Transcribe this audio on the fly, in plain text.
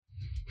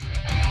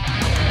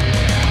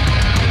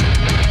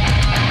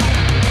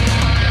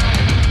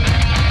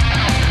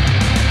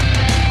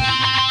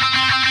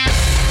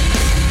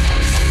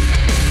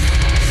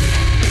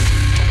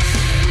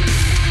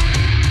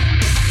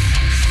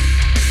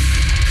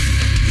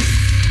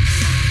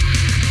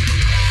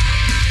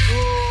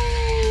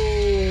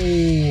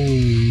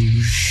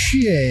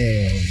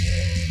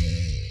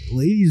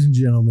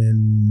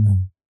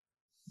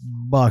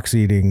Box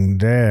eating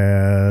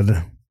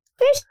dad.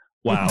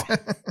 Wow.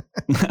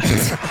 Thank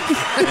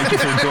you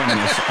for joining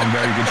us on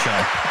Very Good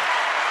Show.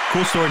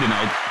 Cool story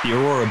tonight. The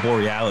Aurora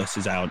Borealis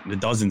is out in a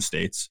dozen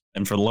states.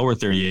 And for the lower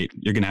 38,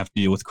 you're going to have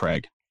to deal with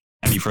Craig.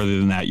 Any further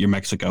than that, you're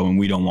Mexico and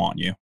we don't want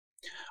you.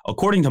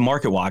 According to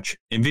MarketWatch,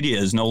 NVIDIA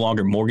is no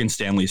longer Morgan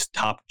Stanley's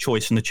top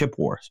choice in the chip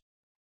wars.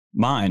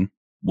 Mine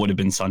would have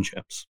been Sun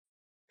Chips.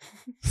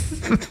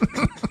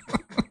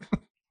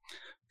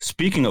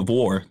 Speaking of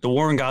war, the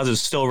war in Gaza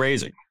is still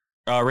raging.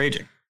 I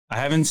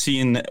haven't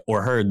seen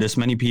or heard this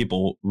many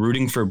people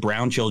rooting for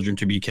brown children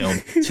to be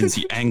killed since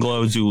the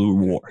Anglo-Zulu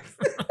War.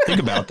 Think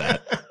about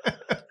that.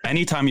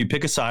 Anytime you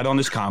pick a side on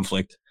this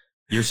conflict,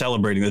 you're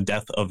celebrating the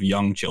death of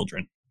young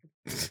children.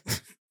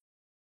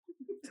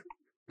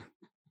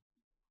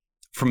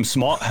 From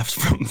small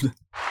hands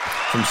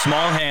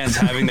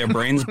having their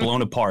brains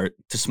blown apart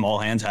to small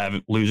hands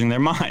losing their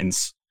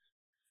minds.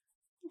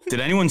 Did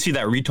anyone see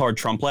that retard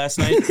Trump last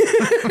night?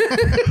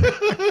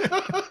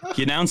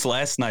 He announced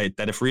last night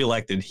that if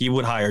reelected, he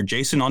would hire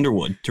Jason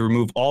Underwood to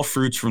remove all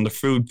fruits from the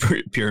food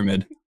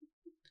pyramid.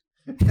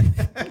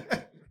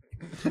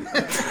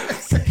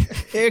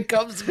 Here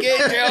comes the gay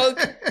joke.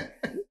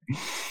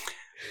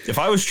 If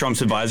I was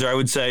Trump's advisor, I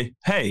would say,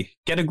 hey,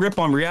 get a grip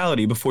on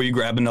reality before you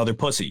grab another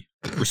pussy.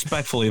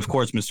 Respectfully, of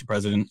course, Mr.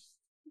 President.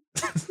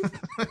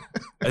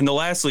 And the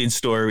last lead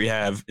story we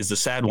have is the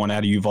sad one out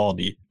of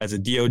Uvalde, as a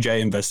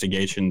DOJ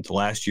investigation into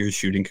last year's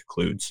shooting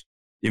concludes.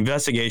 The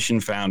investigation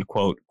found,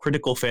 quote,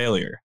 critical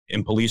failure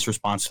in police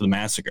response to the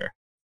massacre.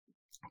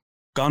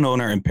 Gun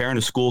owner and parent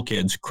of school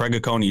kids, Craig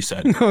Oconee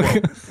said,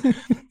 quote,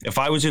 if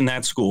I was in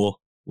that school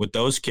with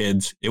those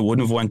kids, it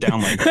wouldn't have went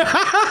down like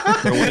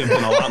that. There would have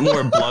been a lot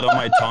more blood on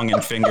my tongue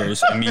and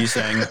fingers and me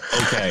saying,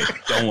 okay,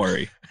 don't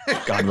worry.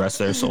 God rest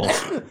their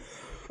souls.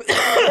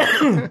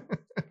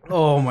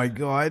 Oh my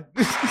God.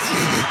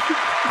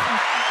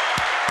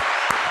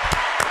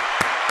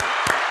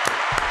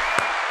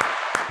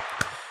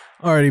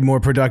 Already more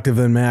productive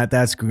than Matt.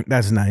 That's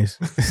nice.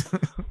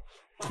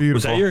 Beautiful.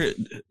 Was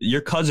that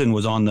your cousin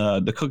was on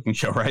the cooking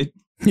show, right?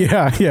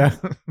 Yeah.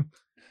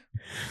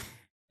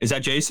 Is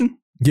that Jason?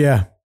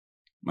 Yeah.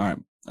 All right.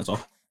 That's all.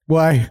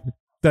 Why?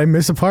 Did I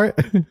miss a part?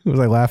 Was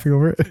I laughing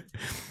over it?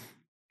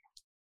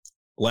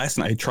 Last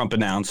night, Trump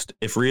announced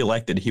if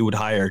reelected, he would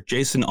hire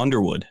Jason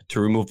Underwood to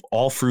remove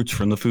all fruits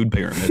from the food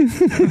pyramid.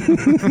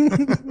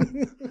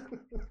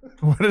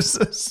 What is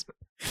this?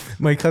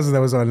 My cousin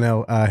that was on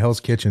Hell's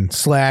Kitchen /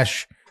 is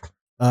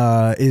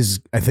I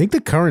think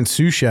the current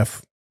sous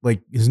chef,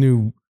 like his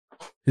new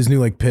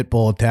like pit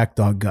bull attack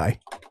dog guy.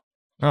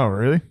 Oh,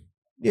 really?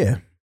 Yeah.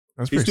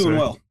 That's He's pretty doing sick.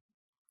 well.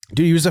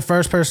 Dude, he was the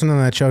first person on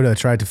that show that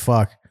tried to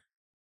fuck.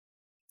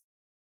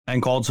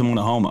 And called someone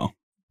a homo.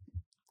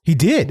 He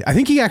did. I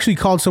think he actually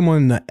called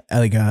someone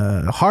like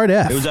a hard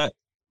F.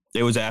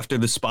 It was after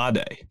the spa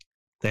day.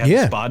 They had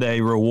the spa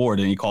day reward,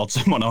 and he called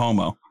someone a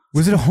homo.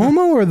 Was it a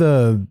homo or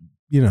the,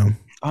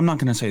 I'm not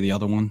going to say the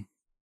other one.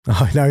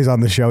 Oh, now he's on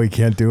the show. He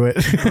can't do it.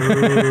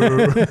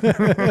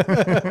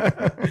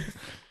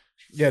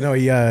 Yeah, no,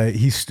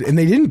 and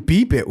they didn't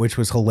beep it, which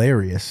was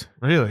hilarious.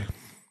 Really?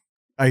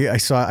 I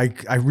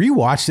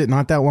rewatched it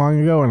not that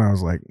long ago, and I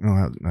was like,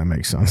 oh, that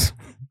makes sense.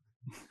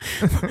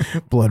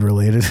 Blood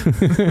related.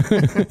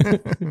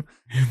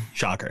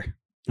 Shocker.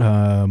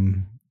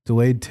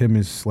 Delayed Tim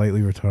is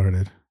slightly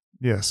retarded.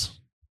 Yes.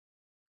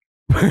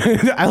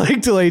 I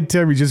like Delayed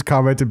Tim. He just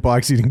commented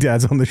box eating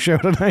dads on the show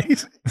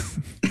tonight.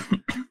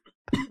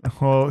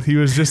 Well, he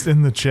was just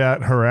in the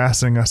chat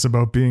harassing us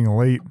about being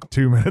late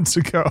 2 minutes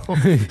ago.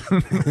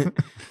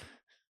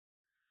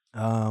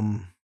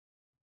 Oh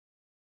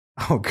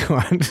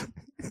God.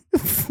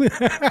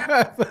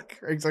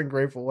 Craig's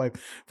ungrateful wife.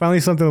 Finally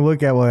something to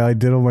look at while I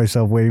diddle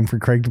myself waiting for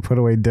Craig to put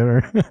away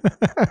dinner.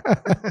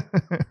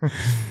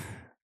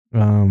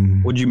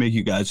 What'd you make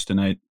you guys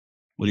tonight?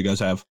 What'd you guys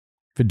have?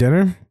 For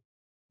dinner?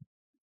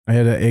 I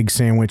had an egg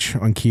sandwich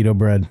on keto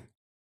bread.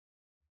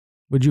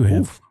 What'd you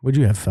have? Oof. What'd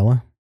you have,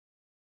 fella?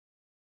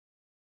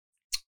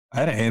 I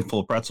had a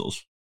handful of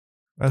pretzels.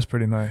 That's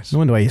pretty nice. No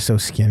wonder why you're so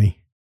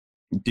skinny.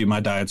 Dude, my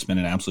diet's been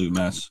an absolute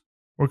mess.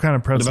 What kind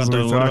of pretzels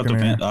are we talking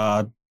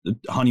here? The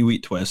honey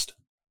wheat twist?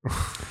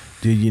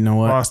 Dude, you know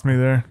what? Lost me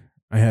there.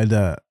 I had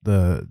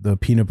the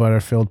peanut butter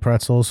filled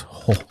pretzels.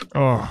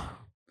 Oh,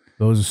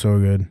 those are so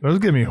good. those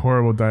give me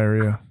horrible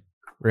diarrhea.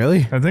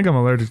 Really? I think I'm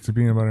allergic to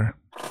peanut butter.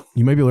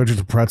 You might be allergic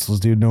to pretzels,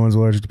 dude. No one's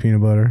allergic to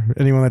peanut butter.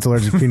 Anyone that's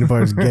allergic to peanut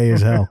butter is gay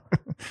as hell.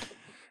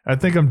 I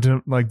think I'm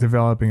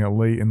developing it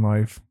late in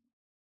life.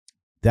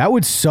 That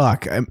would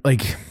suck.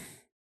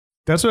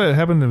 That's what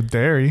happened to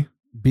dairy.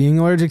 Being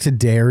allergic to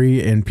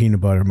dairy and peanut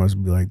butter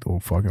must be like the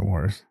fucking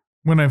worst.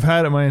 When I've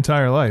had it my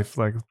entire life,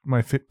 like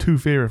my two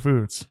favorite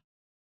foods.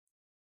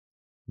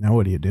 Now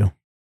what do you do?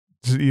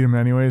 Just eat them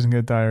anyways and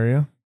get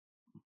diarrhea.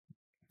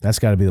 That's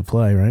got to be the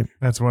play, right?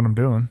 That's what I'm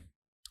doing.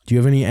 Do you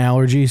have any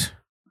allergies?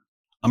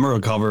 I'm a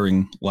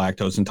recovering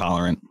lactose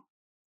intolerant.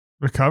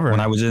 Recovering. When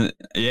I was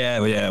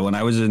when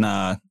I was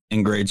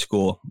in grade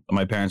school,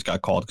 my parents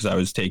got called because I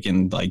was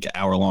taking like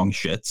hour-long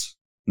shits.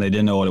 And they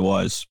didn't know what it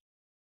was.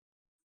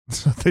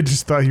 So they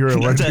just thought you were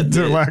allergic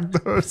to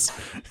lactose.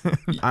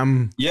 I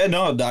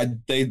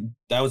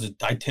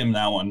timed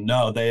that one.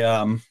 No,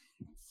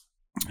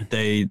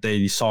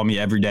 they saw me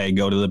every day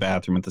go to the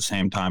bathroom at the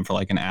same time for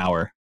like an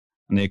hour,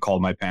 and they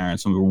called my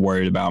parents and were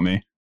worried about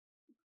me.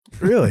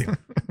 Really?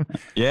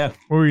 Yeah.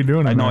 What were you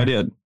doing? I had no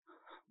idea.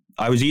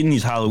 I was eating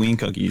these Halloween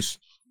cookies.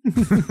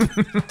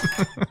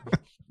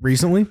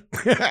 Recently?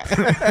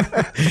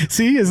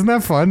 See, isn't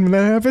that fun when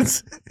that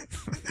happens?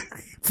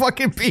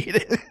 Fucking beat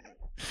it.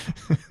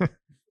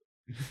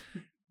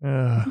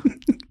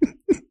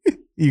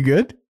 You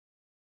good?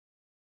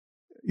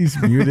 He's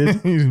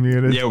muted. He's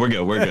muted. Yeah, we're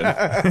good. We're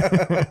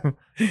good.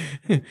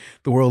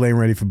 The world ain't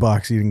ready for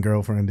box eating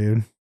girlfriend,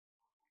 dude.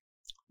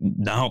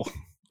 No.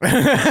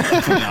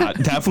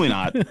 Definitely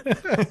not.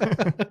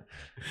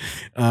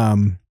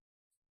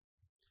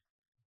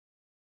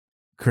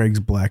 Craig's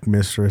black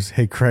mistress.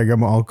 Hey, Craig,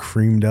 I'm all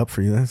creamed up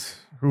for you. That's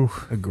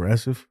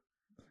aggressive.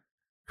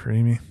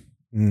 Creamy.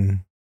 I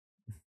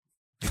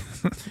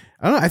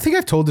don't know. I think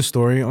I've told the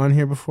story on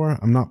here before.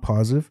 I'm not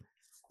positive.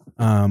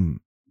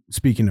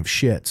 Speaking of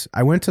shits,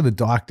 I went to the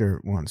doctor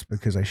once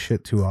because I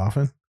shit too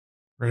often.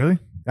 Really?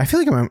 I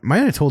feel like I might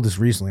have told this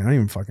recently. I don't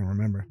even fucking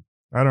remember.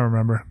 I don't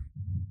remember.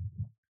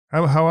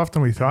 How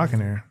often are we talking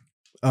here?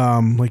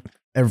 Like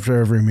after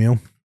every meal.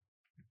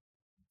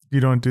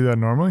 You don't do that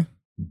normally?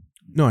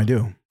 No, I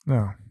do.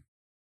 No.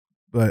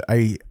 But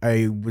I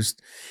was,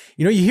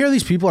 you hear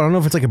these people, I don't know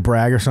if it's like a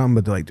brag or something,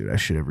 but they're like, dude, I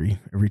shit every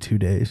 2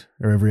 days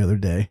or every other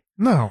day.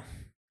 No.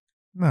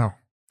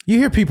 You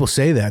hear people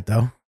say that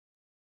though.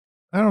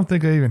 I don't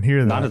think I even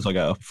hear that. Not as like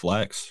a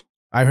flex.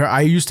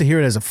 I used to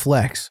hear it as a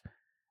flex.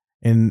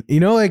 And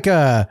like,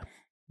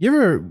 you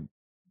ever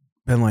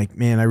been like,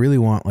 man, I really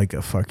want like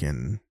a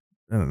fucking,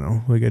 I don't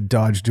know, like a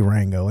Dodge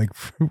Durango, like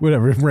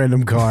whatever,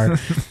 random car.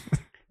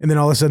 And then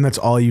all of a sudden that's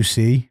all you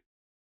see.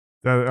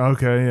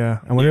 Okay, yeah.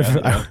 I wonder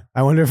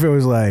if it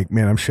was like,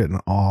 man, I'm shitting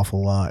an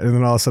awful lot. And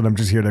then all of a sudden I'm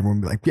just hearing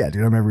everyone be like, yeah,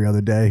 dude, I'm every other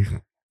day.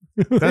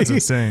 That's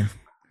insane.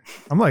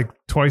 I'm like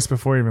twice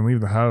before I even leave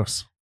the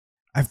house.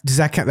 Does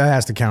that count? That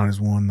has to count as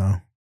one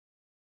though.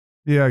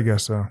 Yeah, I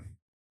guess so.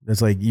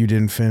 It's like you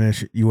didn't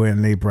finish. You went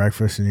and ate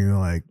breakfast and you're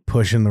like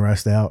pushing the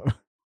rest out.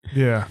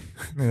 Yeah.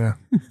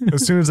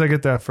 As soon as I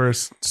get that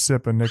first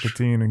sip of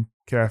nicotine and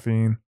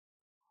caffeine,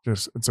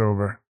 it's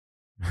over.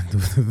 the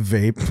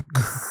vape.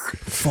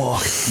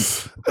 Fuck.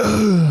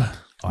 The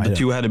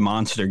two-headed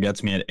monster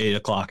gets me at 8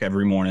 o'clock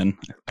every morning.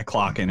 I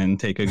clock in and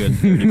take a good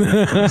 30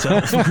 minutes for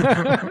myself.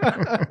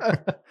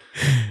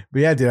 But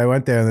yeah, dude, I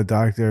went there and the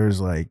doctor was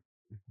like,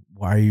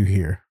 why are you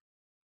here?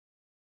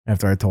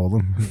 After I told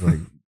him, he's like,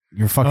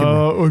 you're fucking.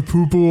 I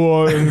poop a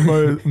lot,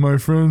 and my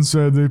friend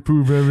said they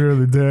poop every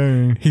other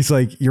day. He's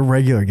like, you're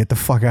regular. Get the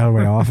fuck out of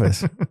my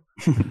office.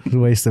 It's a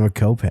waste of a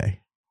copay.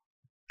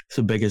 It's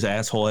the biggest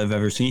asshole I've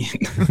ever seen.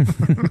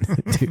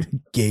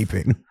 Dude,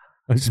 gaping.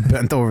 I just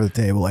bent over the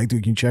table like,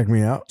 dude, can you check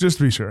me out? Just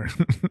to be sure.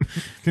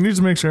 Can you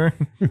just make sure?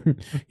 Can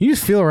you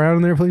just feel around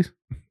in there, please?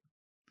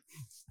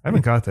 I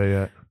haven't got that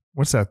yet.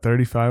 What's that,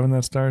 35 when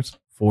that starts?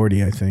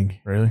 40, I think.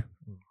 Really?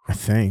 I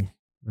think.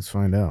 Let's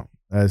find out.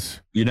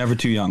 You're never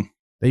too young.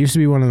 That used to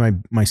be one of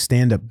my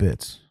stand-up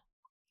bits.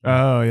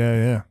 Oh,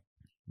 yeah.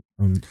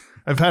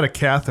 I've had a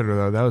catheter,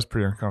 though. That was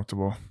pretty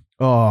uncomfortable.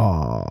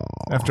 Oh.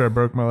 After I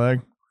broke my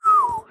leg.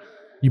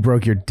 You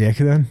broke your dick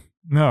then?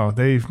 No,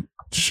 they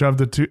shoved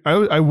it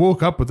I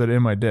woke up with it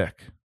in my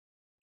dick.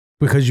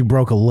 Because you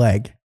broke a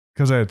leg?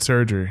 Because I had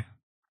surgery.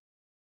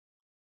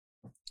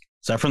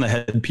 Is that from the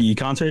Head PE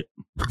concert?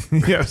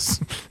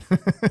 Yes.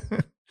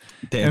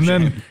 Damn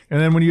and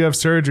then when you have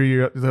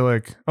surgery, they're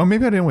like, oh,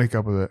 maybe I didn't wake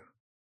up with it.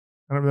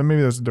 I don't know,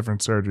 maybe that's a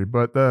different surgery.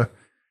 But they're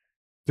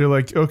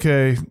like,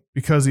 okay,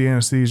 because of the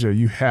anesthesia,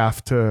 you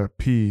have to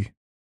pee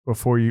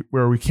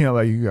where we can't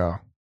let you go.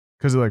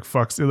 Because it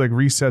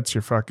resets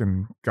your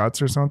fucking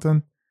guts or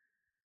something.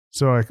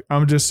 So like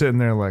I'm just sitting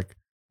there like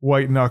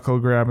white knuckle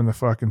grabbing the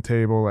fucking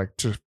table, like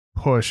just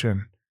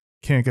pushing,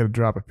 can't get a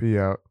drop of pee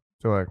out.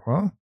 They're like,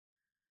 well,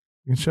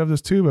 you can shove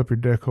this tube up your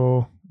dick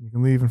hole. You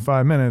can leave in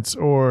 5 minutes,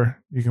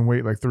 or you can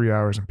wait like 3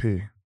 hours and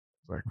pee.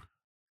 It's like,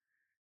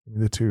 give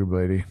me the tube,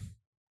 lady.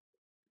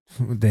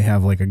 They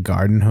have like a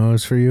garden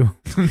hose for you?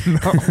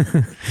 No.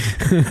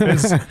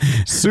 It's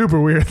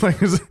super weird.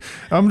 Like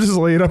I'm just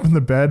laid up in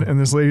the bed and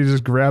this lady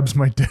just grabs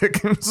my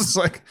dick and it's just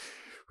like,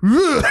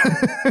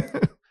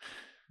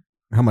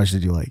 how much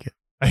did you like it?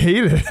 I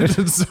hated it.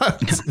 It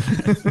sucks.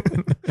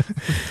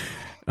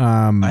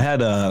 I had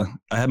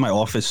my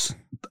office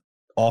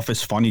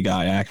funny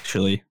guy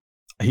actually.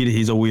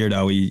 He's a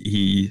weirdo.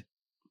 He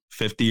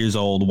 50 years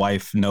old,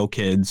 wife, no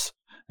kids,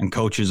 and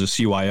coaches a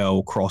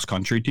CYO cross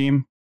country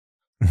team.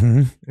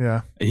 Mm-hmm.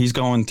 Yeah. He's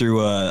going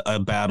through a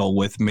battle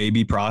with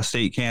maybe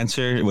prostate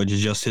cancer, which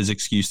is just his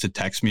excuse to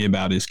text me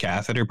about his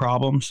catheter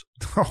problems.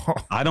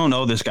 I don't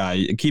know this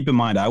guy. Keep in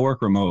mind, I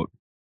work remote.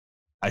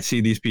 I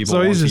see these people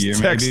so once he's a year,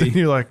 just texting maybe.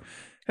 you like,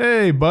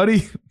 hey,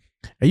 buddy.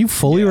 Are you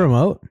fully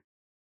remote?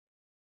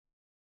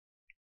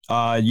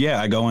 Yeah,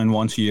 I go in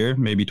once a year,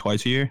 maybe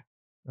twice a year.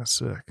 That's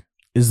sick.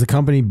 Is the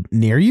company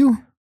near you?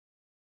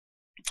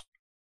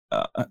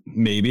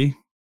 Maybe.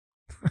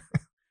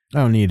 I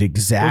don't need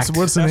exact.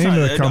 What's the That's name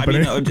not- of the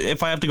company? I mean,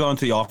 if I have to go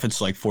into the office,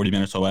 it's like 40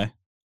 minutes away.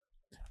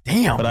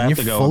 Damn, But I have you're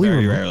to go fully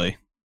very remote. rarely.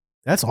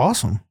 That's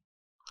awesome.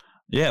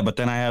 Yeah, but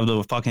then I have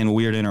the fucking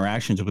weird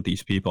interactions with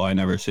these people I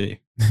never see.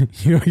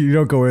 You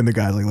don't go in. The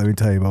guy's like, let me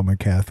tell you about my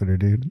catheter,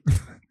 dude.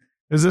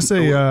 Is this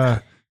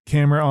a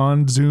camera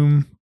on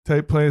Zoom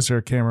type place or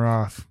a camera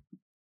off?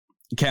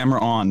 Camera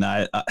on.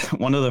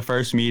 One of the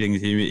first meetings,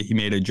 he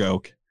made a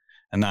joke,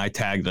 and I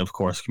tagged, of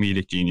course,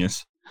 Comedic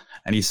Genius,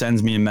 and he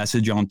sends me a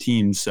message on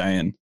Teams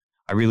saying,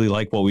 "I really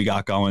like what we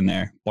got going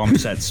there. Bump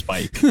set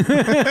spike."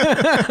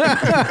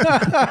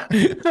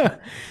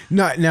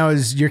 Now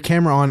is your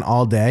camera on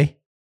all day?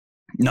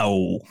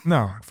 No,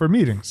 For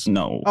meetings.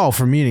 no. Oh,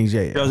 for meetings,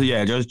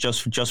 yeah.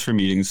 Just for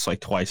meetings, like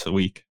twice a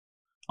week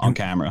on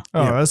camera.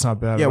 Oh, Yeah. that's not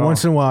bad. Yeah, at all.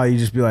 once in a while you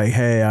just be like,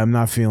 hey, I'm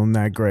not feeling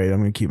that great. I'm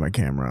gonna keep my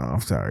camera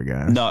off. Sorry,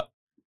 guys. No,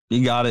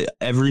 you got it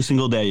every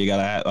single day. You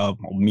gotta have a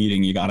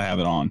meeting. You gotta have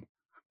it on.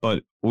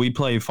 But we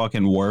play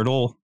fucking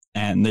Wordle,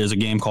 and there's a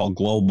game called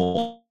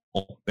Global.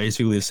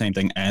 Basically the same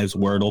thing as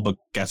Wordle, but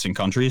guessing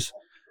countries.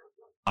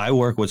 I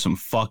work with some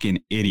fucking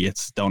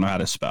idiots that don't know how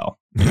to spell.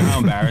 You know how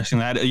embarrassing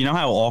that? You know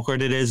how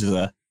awkward it is as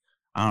a,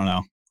 I don't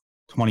know,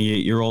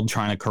 28-year-old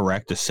trying to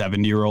correct a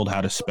 70-year-old how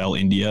to spell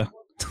India.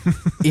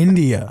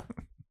 India,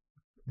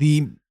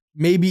 the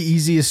maybe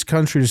easiest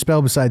country to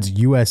spell besides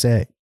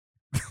USA.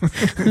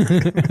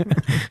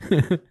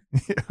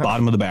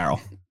 Bottom of the barrel.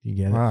 You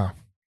get it? Wow.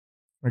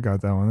 I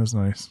got that one. That's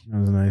nice. That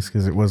was nice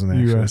because it wasn't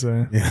actually.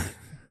 USA. Yeah,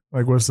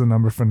 Like, what's the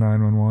number for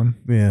 911?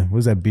 yeah. What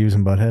was that Beavis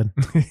and Butthead?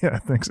 Yeah, I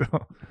think so.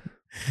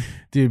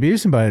 Dude,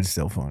 Beavis and Butthead's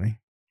still funny.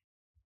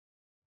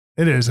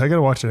 It is. I got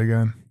to watch it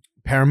again.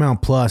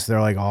 Paramount Plus,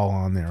 they're like all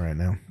on there right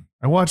now.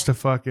 I watched a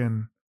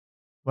fucking,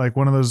 like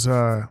one of those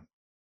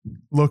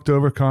looked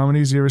over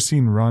comedies. You ever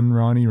seen Run,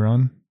 Ronnie,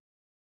 Run?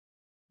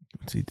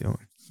 What's he doing?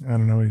 I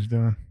don't know what he's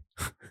doing.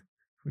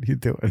 What are you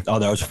doing? Oh,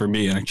 that was for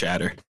me in a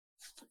chatter.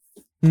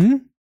 Hmm?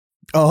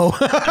 Oh,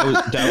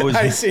 that was-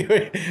 I see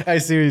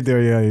what you're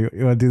doing. Yeah, you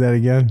want to do that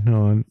again?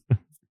 Hold on.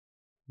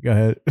 Go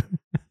ahead.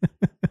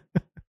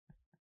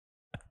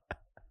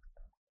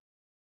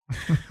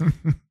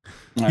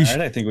 All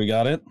right, I think we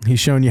got it. He's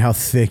showing you how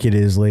thick it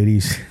is,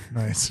 ladies.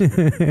 Nice.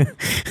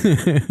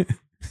 Beavis,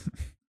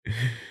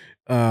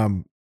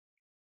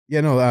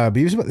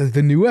 but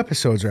the new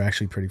episodes are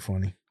actually pretty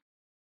funny.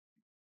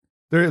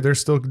 They're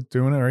still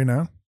doing it right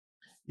now.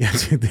 Yeah,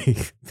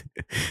 dude,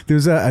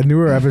 there's a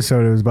newer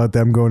episode. It was about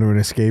them going to an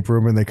escape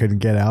room and they couldn't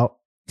get out.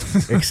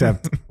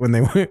 Except when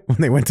they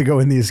went to go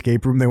in the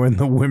escape room, they went in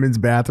the women's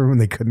bathroom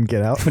and they couldn't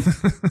get out.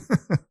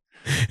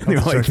 They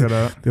were Check that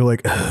out. They're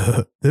like,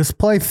 this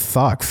place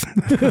sucks.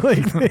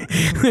 Like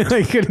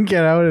they couldn't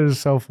get out. It was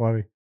so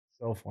funny,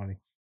 so funny.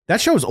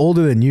 That show's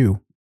older than you.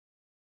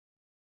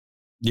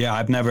 Yeah,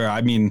 I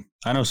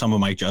know some of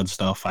Mike Judd's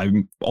stuff. I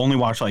only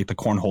watched like the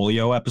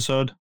Cornholio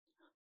episode.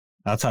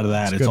 Outside of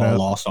that, It's it's good all app.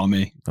 lost on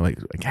me. Like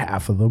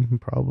half of them,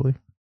 probably.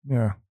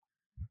 Yeah.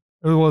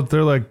 Well,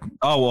 they're like,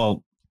 Oh,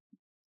 well.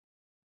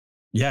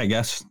 Yeah, I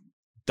guess.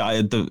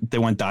 They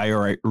went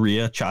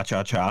diarrhea,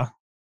 cha-cha-cha.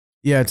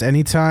 Yeah, it's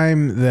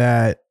anytime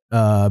that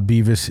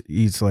Beavis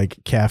eats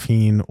like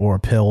caffeine or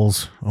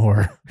pills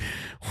or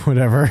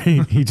whatever,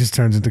 he just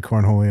turns into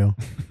Cornholio.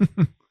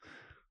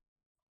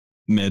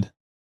 Mid.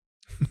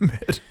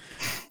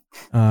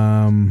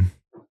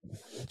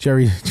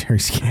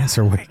 Jerry's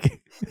cancer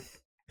wig.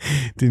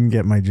 Didn't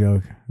get my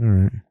joke. All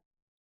right.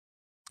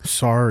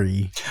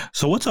 Sorry.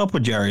 So what's up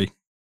with Jerry?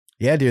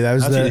 Yeah, dude, that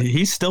was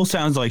He still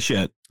sounds like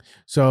shit.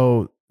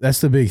 So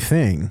that's the big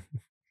thing.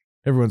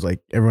 I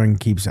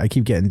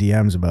keep getting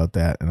DMs about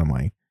that, and I'm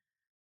like,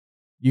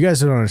 you guys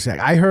don't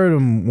understand. I heard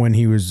him when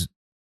he was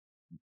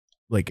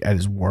like at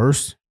his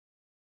worst.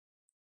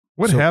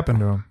 what So- happened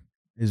to him?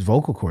 His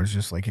vocal cords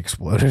just like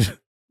exploded.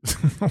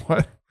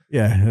 What?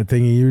 Yeah, the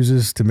thing he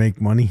uses to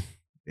make money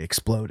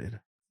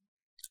exploded.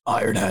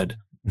 Ironhead.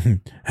 Hey,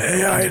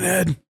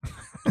 Ironhead.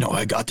 No,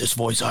 I got this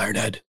voice,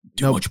 Ironhead.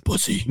 Too Nope. much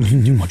pussy.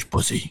 Too much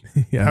pussy.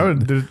 Yeah. How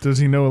does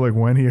he know like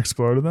when he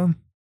exploded them?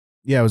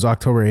 Yeah, it was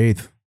October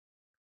 8th.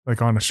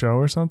 Like on a show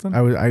or something?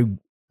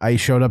 I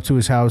showed up to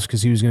his house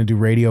because he was going to do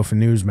radio for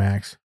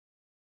Newsmax.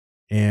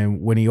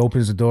 And when he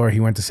opens the door, he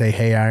went to say,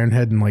 hey,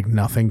 Ironhead, and like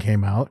nothing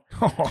came out.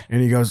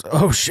 And he goes,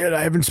 oh shit,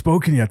 I haven't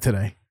spoken yet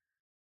today.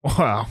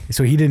 Wow.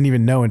 So he didn't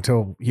even know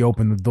until he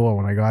opened the door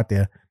when I got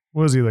there.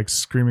 Was he like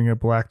screaming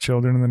at black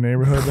children in the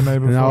neighborhood the night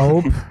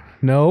before?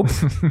 Nope.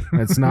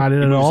 That's not it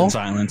He at moves all. in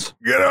silence.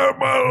 Get out of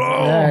my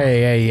lawn.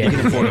 Hey. He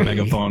can afford a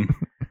megaphone.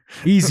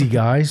 Easy,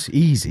 guys.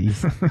 Easy.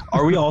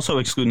 Are we also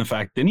excluding the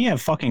fact, didn't he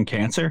have fucking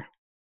cancer?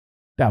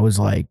 That was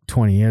like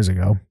 20 years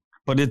ago.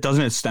 But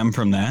doesn't it stem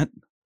from that?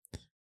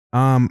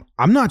 I'm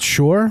not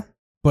sure,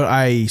 but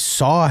I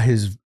saw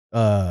his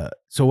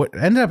so what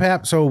ended up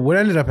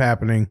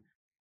happening,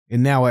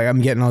 and now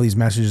I'm getting all these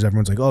messages.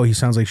 Everyone's like, oh, he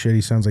sounds like shit.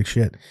 He sounds like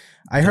shit.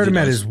 I heard him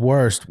at his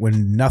worst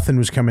when nothing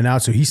was coming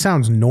out, so he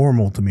sounds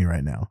normal to me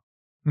right now.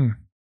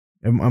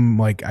 I'm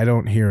like, I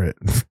don't hear it.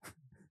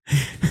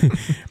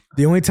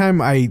 The only time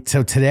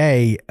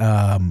today,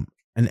 an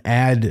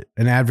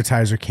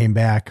advertiser came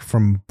back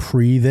from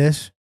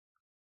this.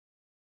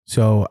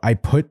 So I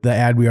put the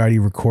ad we already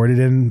recorded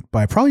in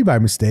probably by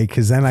mistake,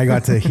 because then I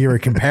got to hear a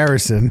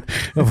comparison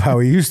of how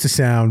he used to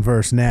sound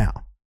versus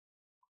now,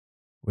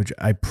 which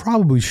I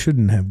probably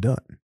shouldn't have done.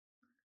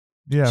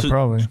 Yeah,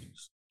 probably.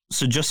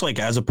 So just like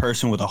as a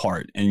person with a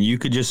heart, and you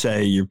could just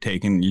say you're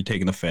taking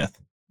the fifth.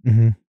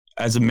 Mm-hmm.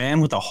 As a man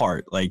with a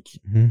heart, like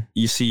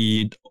you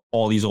see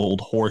all these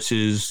old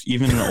horses,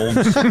 even an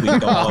old sickly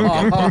dog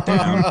get put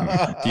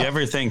down. Do you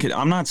ever think,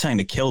 I'm not saying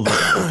to kill the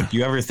dog, but do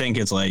you ever think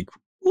it's like,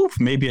 oof,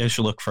 maybe I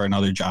should look for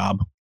another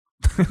job?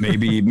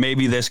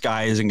 Maybe this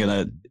guy isn't going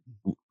to.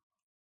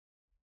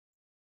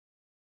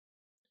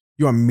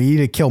 You want me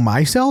to kill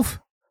myself?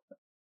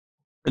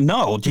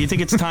 No. Do you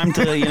think it's time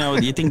to,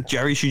 do you think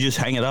Jerry should just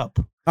hang it up?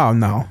 Oh,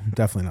 no,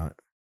 definitely not.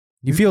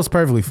 He feels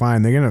perfectly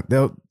fine.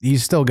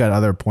 He's still got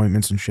other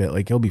appointments and shit.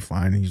 Like, he'll be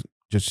fine. He's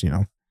just, it's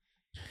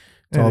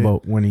all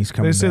about when he's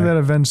coming back. They say that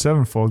Avenged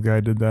Sevenfold guy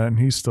did that, and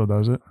he still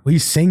does it. Well, he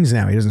sings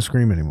now. He doesn't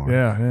scream anymore.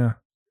 Yeah.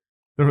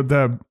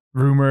 The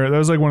rumor, that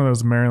was like one of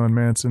those Marilyn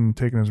Manson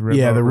taking his rib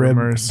out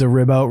rumors. The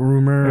rib out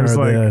rumor. It was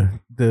like,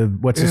 the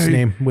what's his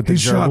name? With the he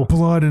gerbil? shot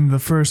blood in the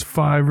first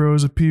 5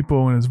 rows of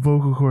people, and his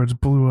vocal cords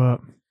blew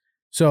up.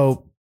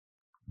 So...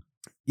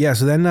 yeah,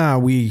 so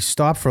then we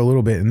stopped for a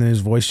little bit, and then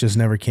his voice just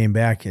never came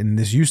back. And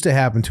this used to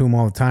happen to him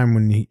all the time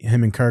when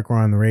him and Kirk were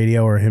on the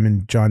radio, or him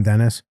and John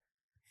Dennis.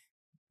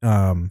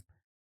 And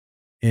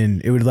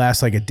it would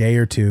last like a day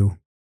or two,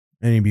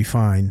 and he'd be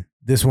fine.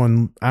 This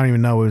one, I don't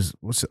even know, a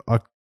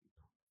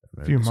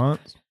few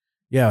months.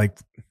 Yeah, like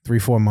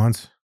 3-4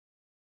 months.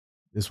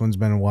 This one's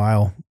been a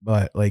while,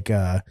 but like,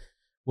 what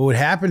would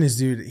happen is,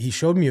 dude, he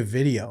showed me a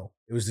video.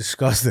 It was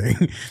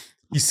disgusting.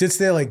 He sits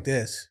there like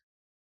this,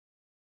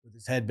 with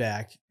his head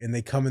back, and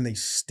they come and they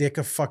stick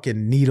a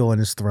fucking needle in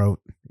his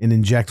throat and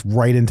inject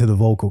right into the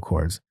vocal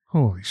cords.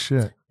 Holy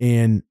shit.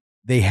 And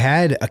they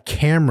had a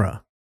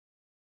camera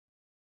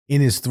in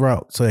his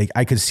throat. So like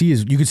you could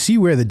see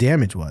where the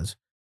damage was,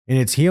 and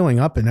it's healing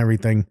up and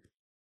everything.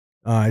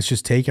 It's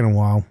just taking a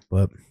while,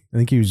 but I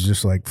think he was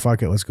just like,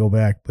 fuck it, let's go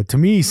back. But to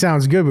me, he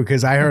sounds good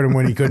because I heard him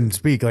when he couldn't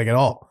speak like at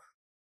all.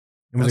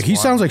 It was like, he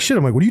sounds like shit.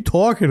 I'm like, what are you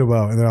talking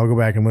about? And then I'll go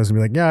back and listen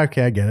and be like, yeah,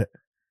 okay, I get it.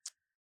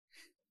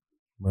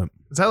 But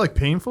is that like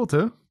painful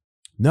too?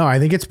 No, I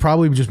think it's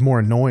probably just more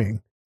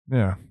annoying.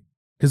 Yeah.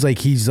 Because like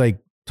he's like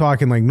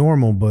talking like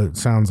normal, but it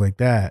sounds like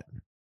that.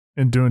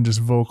 And doing just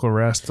vocal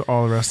rest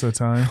all the rest of the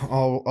time.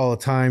 All the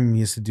time.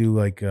 He used to do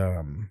like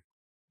I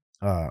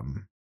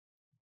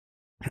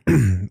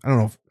don't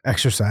know if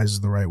exercise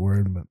is the right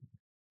word, but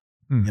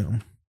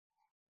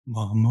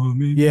Mama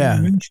made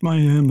me mince my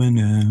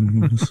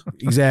M&Ms.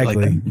 Exactly.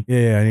 Like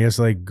yeah, and he has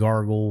to like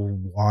gargle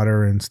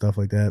water and stuff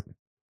like that.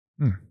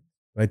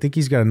 I think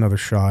he's got another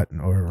shot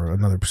or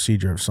another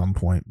procedure at some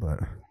point, but.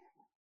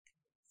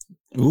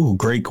 Ooh,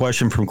 great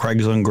question from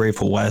Craig's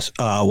ungrateful wife.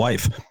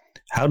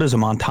 How does a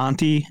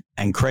Montante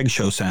and Craig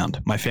show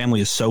sound? My family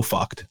is so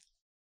fucked.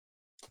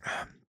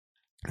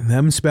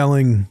 Them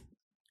spelling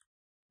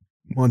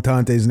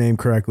Montante's name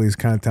correctly is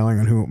kind of telling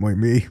on who it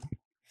might be.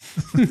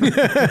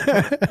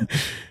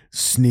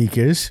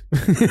 Sneakers.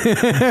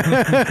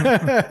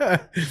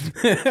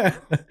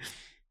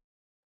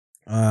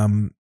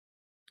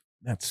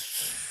 That's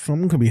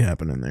something could be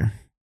happening there.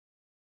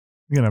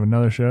 You gonna have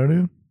another show,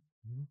 dude?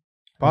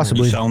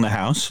 Possibly. You selling the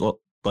house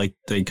like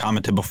they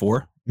commented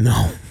before?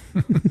 No.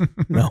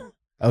 No.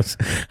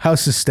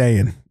 House is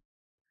staying.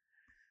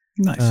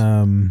 Nice.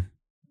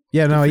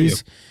 Yeah, no,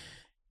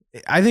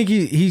 I think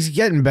he's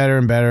getting better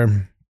and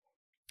better.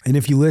 And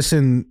if you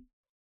listen,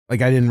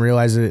 like I didn't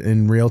realize it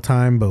in real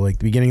time, but like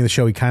the beginning of the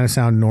show, he kind of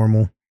sounded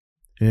normal,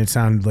 and it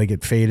sounded like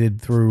it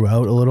faded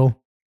throughout a little.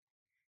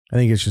 I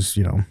think it's just,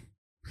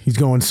 he's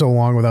going so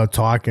long without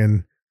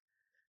talking.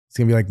 It's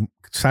going to be like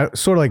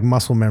sort of like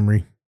muscle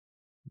memory.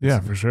 Yeah,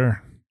 for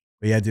sure.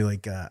 But yeah, dude,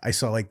 like I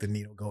saw like the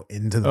needle go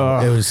into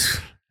it was,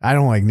 I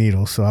don't like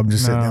needles. So I'm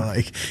just sitting there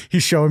like,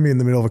 he's showing me in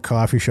the middle of a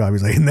coffee shop.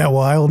 He's like, isn't that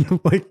wild? I'm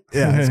like,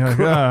 yeah, it's like,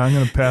 I'm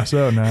going to pass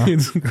out now.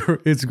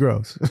 It's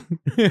gross.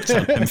 That's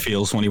how Tim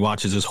feels when he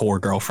watches his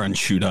whore girlfriend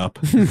shoot up.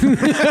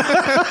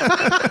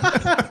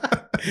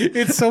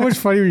 It's so much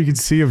funnier when you can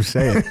see him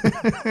say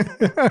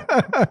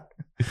it.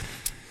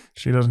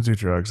 She doesn't do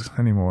drugs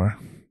anymore.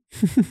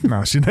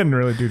 No, she didn't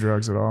really do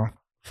drugs at all.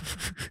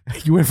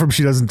 You went from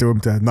she doesn't do them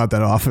to not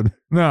that often.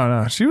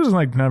 No. She was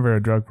like never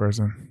a drug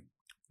person.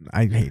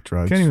 I hate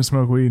drugs. Can't even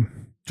smoke weed.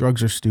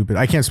 Drugs are stupid.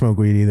 I can't smoke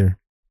weed either.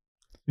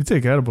 You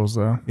take edibles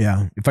though.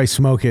 Yeah. If I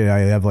smoke it, I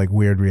have like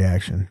weird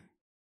reaction.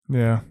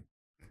 Yeah.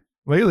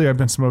 Lately, I've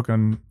been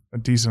smoking a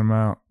decent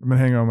amount. I've been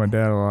hanging out with my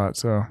dad a lot,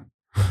 so.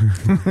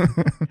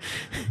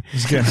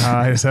 He's getting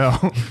high as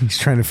hell. He's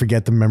trying to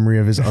forget the memory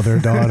of his other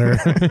daughter.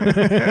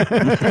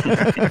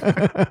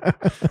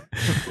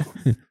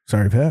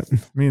 Sorry, Pat.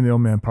 Me and the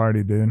old man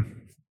party, dude.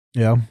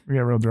 Yeah, we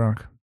got real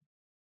drunk.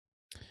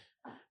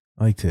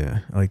 I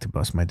like to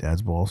bust my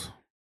dad's balls.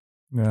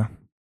 Yeah,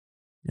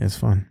 it's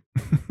fun.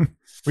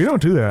 We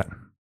don't do that.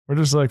 We're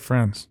just like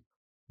friends.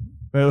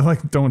 They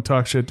like don't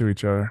talk shit to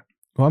each other.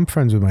 Well, I'm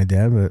friends with my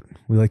dad, but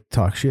we like to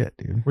talk shit,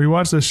 dude. We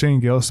watched the Shane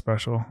Gill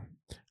special.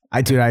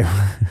 I put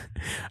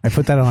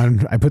that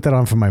on. I put that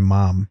on for my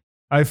mom.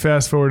 I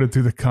fast forwarded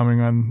through the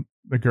coming on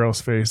the girl's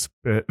face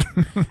bit.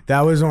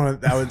 That was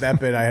that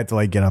bit. I had to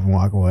like get up and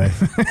walk away.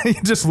 You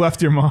just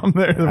left your mom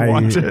there to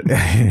watch it.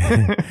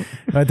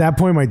 At that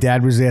point, my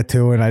dad was there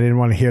too, and I didn't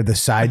want to hear the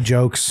side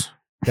jokes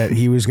that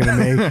he was gonna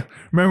make.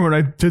 Remember when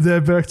I did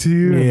that back to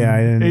you? Yeah, I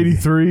didn't.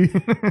 83.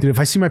 Dude, if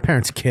I see my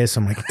parents kiss,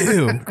 I'm like,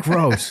 ew,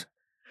 gross.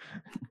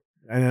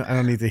 I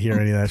don't need to hear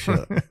any of that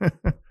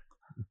shit.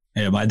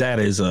 Yeah, my dad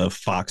is a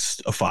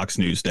Fox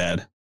News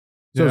dad.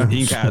 So Yeah.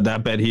 He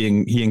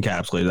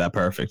encapsulated that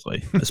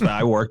perfectly.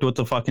 I worked with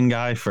the fucking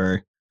guy for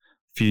a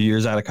few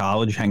years out of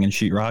college, hanging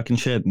sheetrock and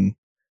shit, and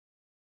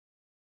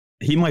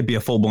he might be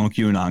a full blown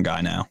QAnon guy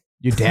now.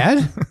 Your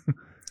dad?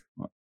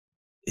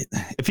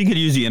 If he could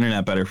use the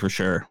internet better, for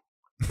sure.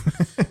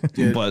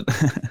 Dude. But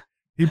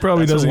He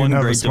probably that's doesn't the one even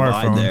have a great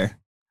divide smartphone. there.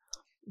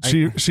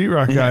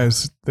 Sheetrock Yeah.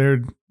 guys,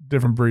 they're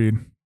different breed.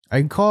 I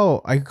can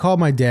call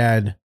my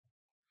dad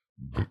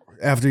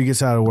after he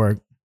gets out of work.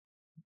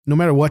 No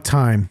matter what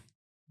time,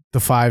 the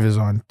 5 is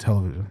on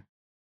television.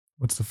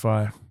 What's the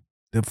 5?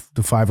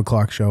 The 5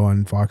 o'clock show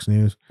on Fox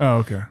News, Oh,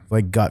 okay.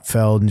 like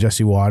Gutfeld and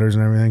Jesse Waters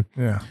and everything.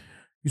 Yeah.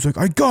 He's like,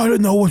 I gotta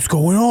know what's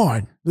going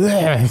on.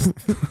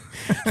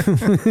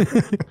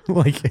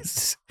 Like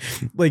it's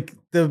like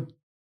the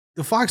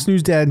Fox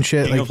News dad and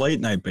shit. King Like, of late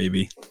night,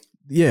 baby.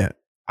 yeah,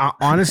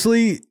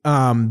 honestly,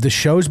 the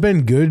show's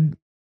been good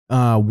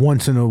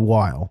once in a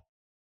while.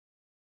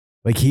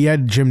 Like he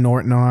had Jim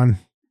Norton on.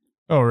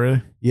 Oh,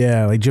 really?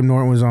 Yeah, like Jim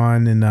Norton was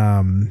on, and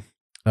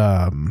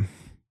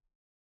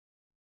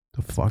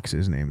the fuck's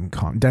his name?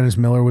 Dennis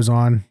Miller was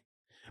on.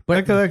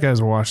 But That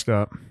guy's washed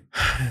up.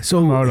 so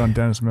I'm out on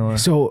Dennis Miller.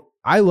 So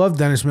I love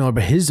Dennis Miller,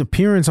 but his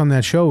appearance on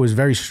that show was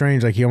very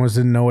strange. Like he almost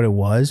didn't know what it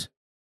was.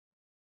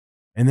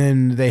 And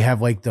then they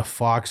have like the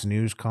Fox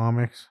News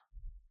comics.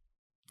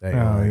 They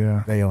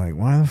yeah. They like,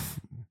 why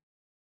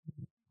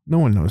no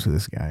one knows who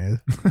this guy is.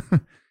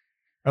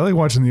 I like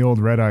watching the old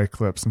Red Eye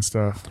clips and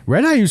stuff.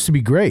 Red Eye used to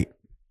be great.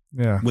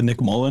 Yeah. With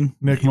Nick Mullen.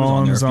 Nick He was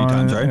on there Mullen's a few on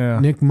times, it. right? Yeah.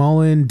 Nick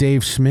Mullen,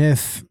 Dave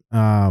Smith.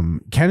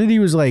 Kennedy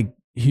was like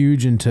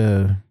huge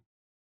into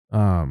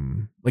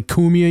like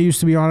Cumia used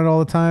to be on it all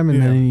the time, and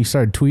Yeah. then he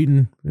started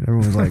tweeting, and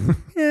everyone was like,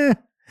 yeah.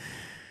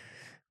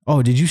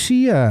 Oh, did you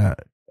see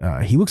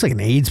he looks like an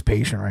AIDS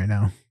patient right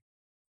now.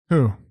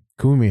 Who?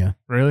 Cumia.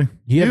 Really?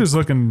 He He had- was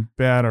looking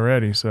bad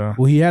already, so.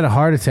 Well, he had a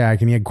heart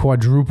attack and he had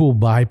quadruple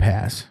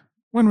bypass.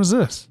 When was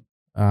this?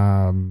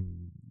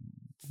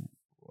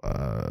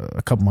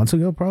 A couple months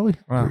ago, probably.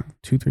 Wow.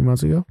 2-3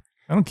 months ago.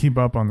 I don't keep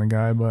up on the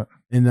guy, but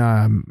And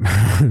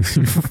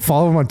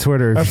follow him on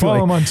Twitter. I if you follow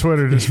like- him on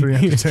Twitter just for the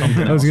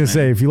entertainment. I was gonna else,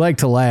 say, if you like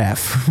to laugh,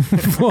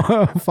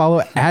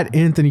 follow at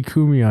Anthony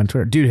Cumia on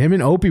Twitter. Dude, him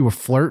and Opie were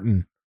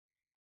flirting.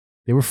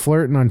 They were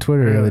flirting on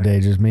Twitter the other Really? day,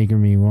 just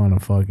making me want to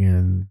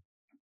fucking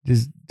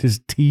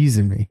just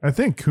teasing me. I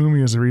think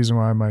Kumi is the reason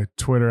why my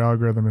Twitter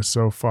algorithm is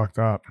so fucked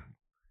up.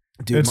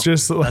 Dude, It's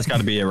just like, That's got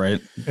to be it,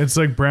 right? it's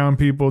like brown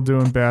people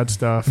doing bad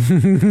stuff,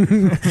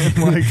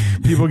 like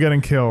people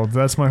getting killed.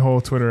 That's my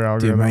whole Twitter dude,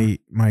 algorithm.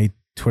 my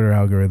Twitter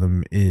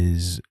algorithm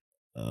is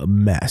a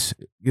mess.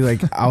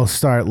 Like I'll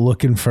start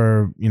looking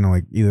for,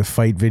 like either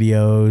fight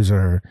videos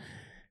or,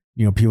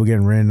 people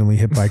getting randomly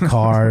hit by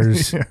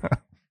cars. Yeah.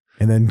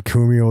 And then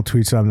Kumi will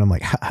tweet something. I'm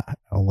like,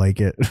 I'll like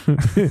it.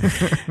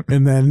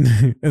 and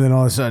then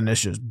all of a sudden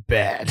it's just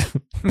bad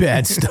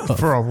stuff.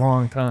 For a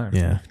long time.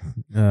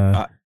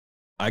 Yeah.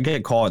 I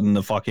get caught in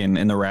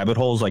the rabbit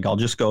holes. Like I'll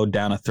just go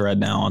down a thread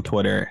now on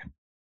Twitter,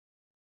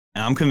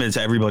 and I'm convinced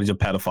everybody's a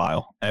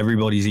pedophile.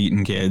 Everybody's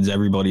eating kids.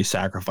 Everybody's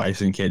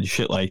sacrificing kids.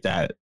 Shit like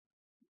that.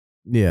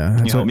 Yeah. Can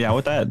That's you help what- me out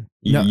with that?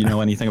 No. You know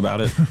anything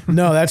about it?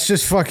 no, that's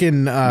just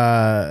fucking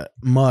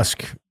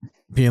Musk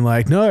being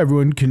like, no,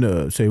 everyone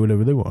can say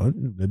whatever they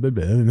want. Blah, blah,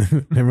 blah. And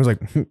everyone's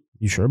like,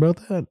 you sure about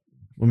that?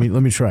 Let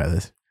me try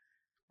this.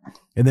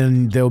 And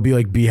then there'll be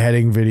like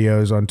beheading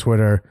videos on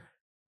Twitter,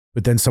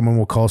 but then someone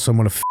will call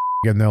someone a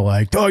and they're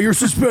like, oh, you're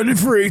suspended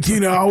for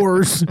 18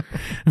 hours.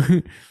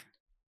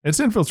 It's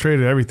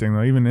infiltrated everything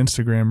though. Even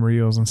Instagram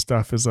reels and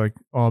stuff is like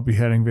all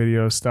beheading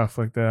videos, stuff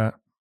like that.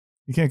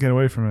 You can't get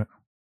away from it.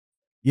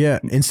 Yeah,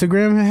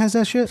 Instagram has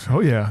that shit. Oh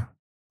yeah.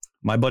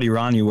 My buddy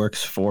Ronnie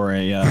works for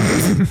a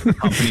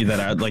company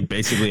that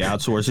basically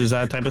outsources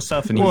that type of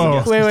stuff. And he Whoa.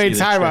 gets to see the shit.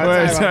 time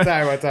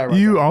out.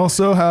 You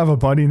also have a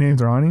buddy named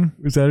Ronnie?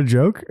 Was that a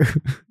joke?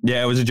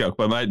 Yeah, it was a joke,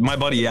 but my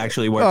buddy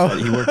actually works.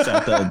 He works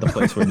at the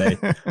place where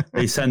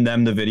they send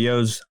them the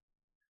videos,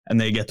 and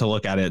they get to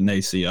look at it and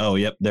they see, oh,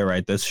 yep, they're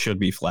right. This should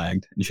be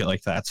flagged and shit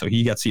like that. So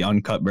he gets the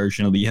uncut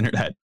version of the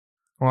internet.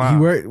 Wow.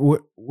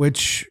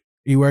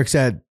 He works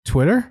at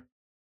Twitter.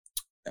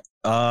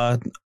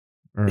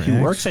 Or He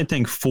X? works, I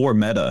think, for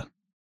Meta,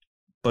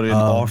 but an Oh.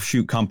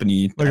 offshoot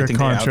company. Like I a think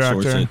they outsource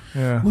contractor. it.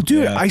 Yeah. Well,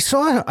 dude, Yeah. I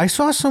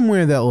saw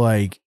somewhere that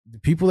like the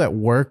people that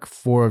work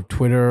for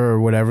Twitter or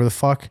whatever the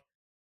fuck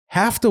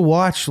have to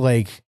watch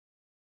like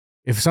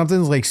if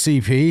something's like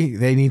CP,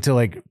 they need to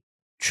like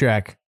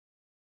check.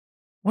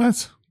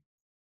 What?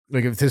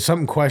 Like if there's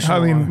something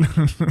questionable. I mean,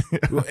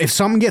 if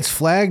something gets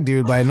flagged,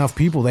 dude, by enough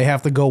people, they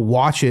have to go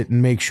watch it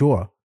and make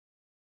sure.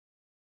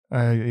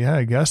 yeah,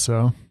 I guess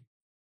so.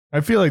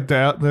 I feel like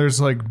that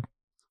there's like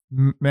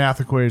math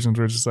equations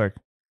where it's just like,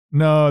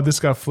 no, this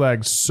got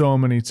flagged so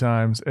many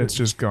times, it's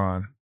just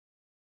gone.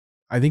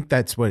 I think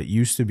that's what it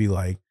used to be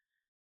like.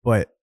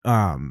 But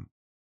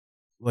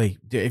like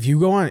if you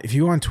go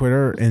on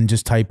Twitter and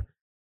just type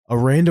a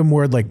random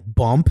word like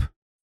bump,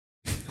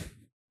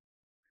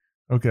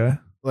 Okay.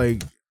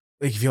 like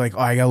if you're like, oh,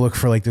 I gotta look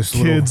for like this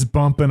Kids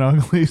bumping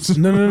uglies.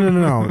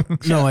 No.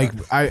 Like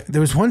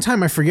there was one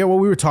time I forget what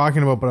we were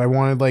talking about, but I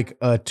wanted like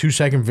a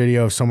 2-second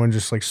video of someone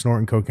just like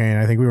snorting cocaine.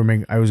 I think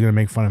I was gonna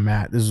make fun of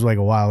Matt. This was like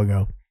a while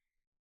ago.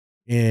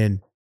 And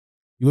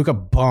you look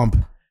up bump,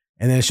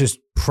 and then it's just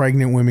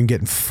pregnant women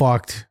getting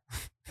fucked.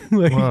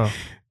 Like Whoa.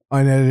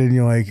 unedited, and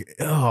you're like,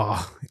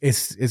 oh,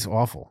 it's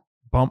awful.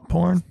 Bump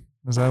porn?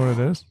 Is that what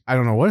it is? I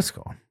don't know what it's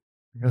called.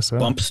 I guess so.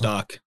 Bump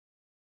stock.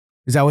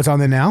 Is that what's on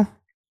there now?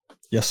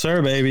 Yes,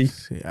 sir, baby.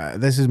 See,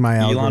 this is my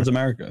Elon's algorithm.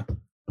 America.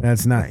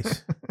 That's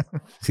nice.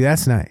 See,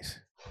 that's nice.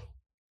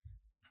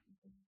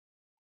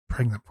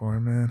 Pregnant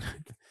porn, man.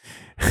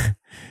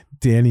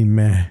 Danny,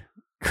 man.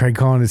 Craig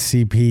calling it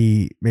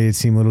CP made it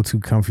seem a little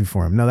too comfy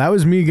for him. No, that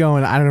was me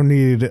going, I don't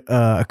need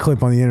a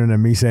clip on the internet,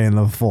 me saying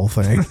the full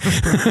thing.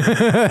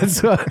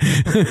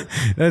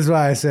 That's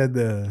why I said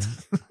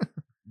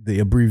the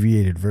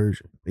abbreviated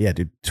version. But yeah,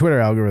 dude, Twitter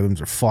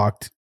algorithms are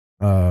fucked.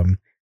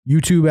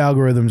 YouTube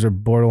algorithms are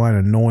borderline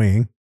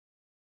annoying.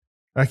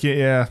 I can't,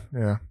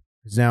 yeah.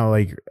 It's now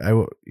like,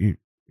 you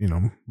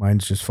know,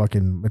 mine's just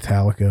fucking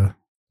Metallica.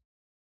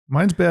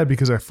 Mine's bad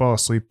because I fall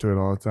asleep to it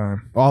all the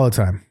time. All the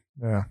time.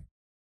 Yeah.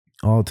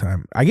 All the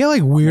time. I get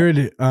like weird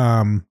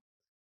videos,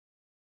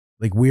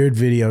 like weird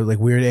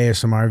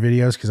ASMR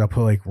videos because I'll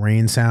put like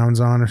rain sounds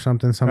on or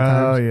something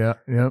sometimes. Oh, yeah.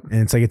 Yep.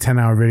 And it's like a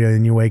 10-hour video,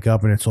 and you wake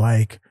up and it's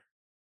like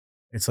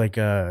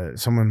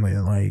someone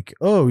like,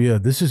 oh yeah,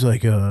 this is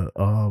like a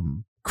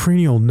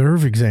cranial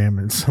nerve exam,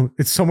 and so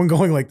it's someone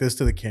going like this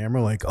to the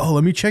camera, like, oh,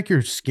 let me check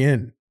your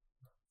skin.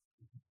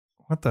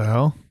 What the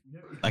hell?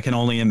 I can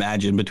only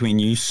imagine between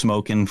you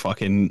smoking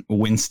fucking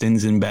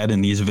Winston's in bed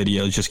and these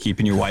videos just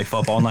keeping your wife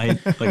up all night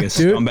like a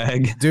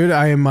scumbag. Dude,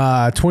 I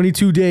am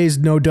 22 days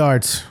no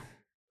darts.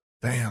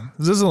 Damn.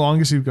 Is this the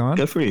longest you've gone?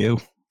 Good for you.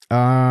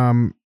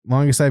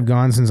 Longest I've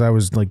gone since I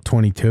was like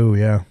 22.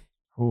 Yeah.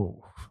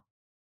 Oh.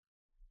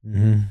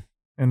 Mm-hmm.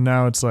 And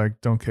now it's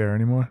like, don't care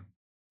anymore.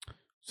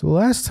 So the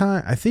last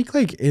time, I think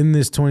like in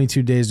this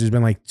 22 days, there's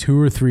been like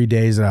 2 or 3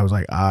 days that I was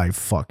like, I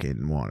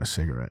fucking want a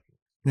cigarette.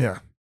 Yeah.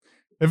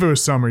 If it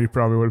was summer, you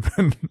probably would have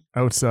been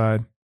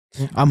outside.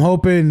 I'm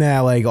hoping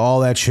that like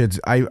all that shit's,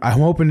 I'm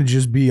hoping to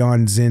just be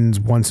on Zins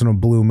once in a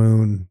blue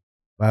moon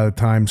by the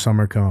time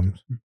summer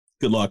comes.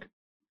 Good luck.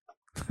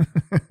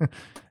 The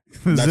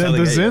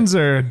Zins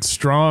are a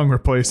strong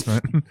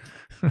replacement.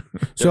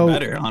 So They're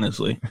better,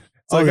 honestly.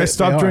 It's like I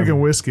stopped they are.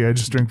 drinking whiskey. I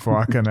just drink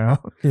vodka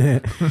now.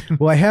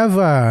 Well, I have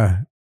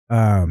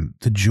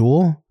the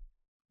Juul,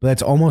 but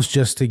that's almost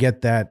just to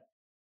get that,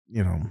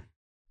 you know,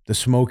 the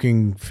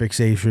smoking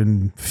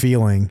fixation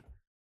feeling,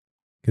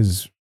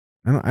 because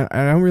I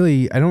don't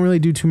really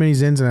do too many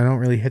Zins, and I don't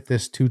really hit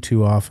this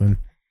too often.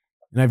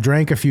 And I've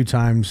drank a few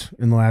times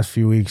in the last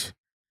few weeks.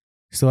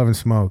 Still haven't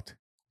smoked.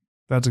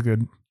 That's a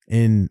good.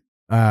 And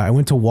I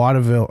went to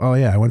Waterville. Oh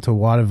yeah, I went to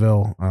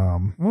Waterville.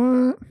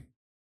 What?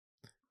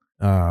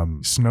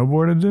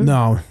 Snowboarded it?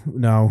 No,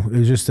 it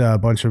was just a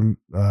bunch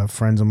of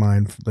friends of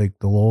mine, like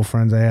the Lowell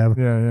friends I have.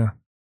 Yeah.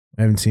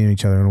 I haven't seen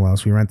each other in a while,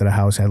 so we rented a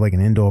house, had like an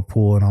indoor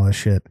pool and all this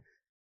shit.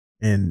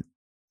 And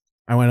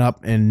I went up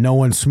and no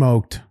one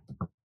smoked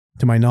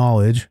to my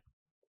knowledge.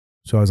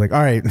 So I was like,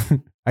 all right,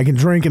 I can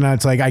drink, and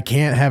it's like I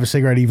can't have a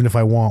cigarette even if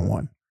I want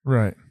one.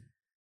 Right.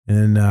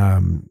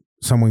 And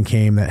someone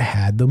came that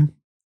had them.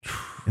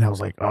 And I was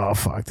like, oh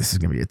fuck, this is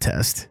gonna be a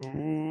test.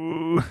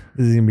 Ooh.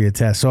 This is gonna be a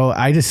test. So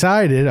I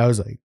decided, I was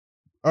like,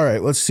 all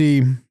right, let's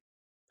see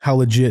how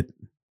legit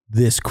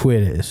this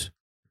quit is.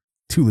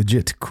 Too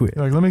legit to quit.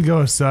 You're like, let me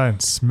go outside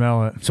and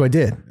smell it. So I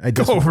did.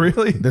 Oh,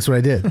 really? That's what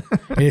I did.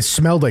 And it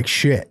smelled like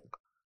shit.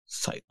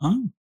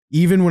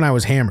 Even when I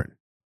was hammered.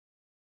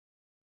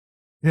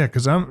 Yeah,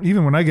 because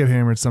even when I get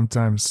hammered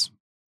sometimes,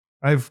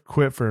 I've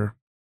quit for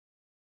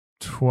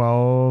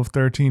 12,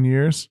 13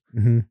 years.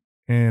 Mm-hmm.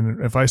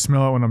 And if I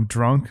smell it when I'm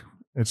drunk,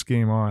 it's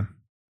game on.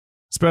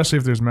 Especially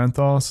if there's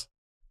menthols.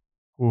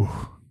 Ooh.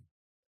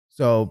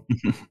 So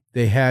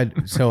they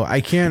had, so I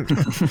can't,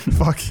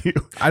 Fuck you.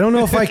 I don't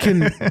know if I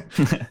can,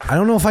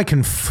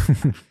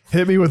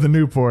 Hit me with a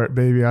Newport,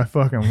 baby. I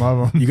fucking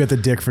love them. you got the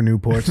dick for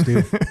Newports,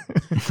 dude.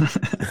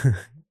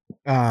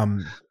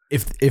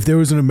 If there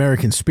was an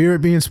American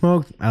Spirit being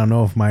smoked, I don't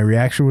know if my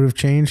reaction would have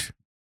changed.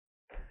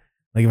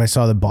 Like if I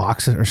saw the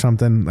box or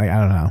something, like, I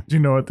don't know. Do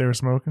you know what they were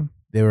smoking?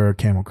 They were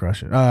Camel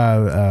Crush.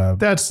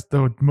 That's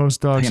the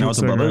most dog shit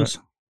cigarette. Brothers.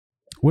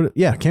 What?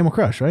 Yeah, Camel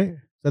Crush, right? Is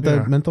that the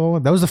Yeah. menthol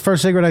one? That was the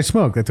first cigarette I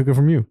smoked. I took it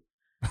from you.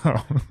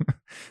 Oh,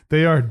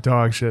 they are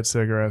dog shit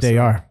cigarettes. They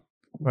are.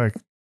 Like,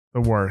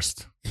 the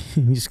worst.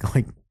 You just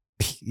like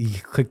you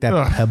click that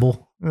Ugh.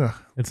 pebble Ugh,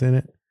 that's in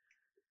it.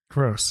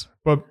 gross.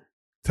 But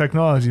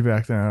technology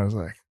back then, I was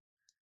like,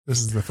 this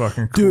is the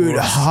fucking Dude,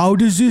 coolest. how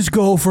does this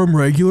go from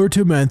regular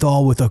to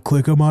menthol with a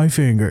click of my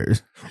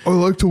fingers? I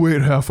like to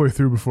wait halfway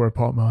through before I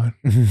pop mine.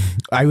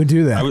 I would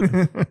do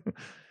that.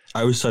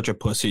 I was such a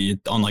pussy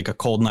on like a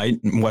cold night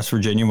in West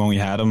Virginia when we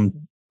had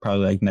them,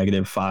 probably like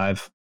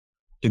 -5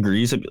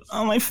 degrees. I'd be,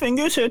 oh, my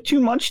fingers are too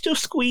much to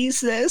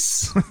squeeze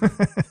this.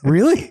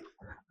 Really?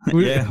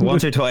 Yeah,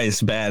 once or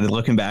twice. Bad.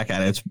 Looking back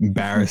at it, it's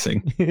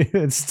embarrassing.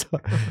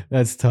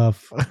 That's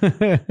tough.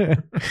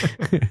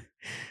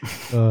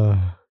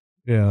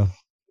 Yeah.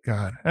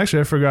 God.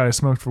 Actually, I forgot I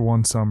smoked for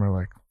one summer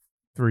like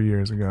 3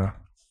 years ago.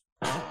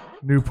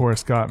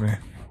 Newport's got me.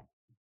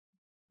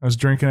 I was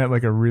drinking at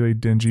like a really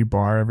dingy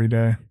bar every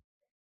day,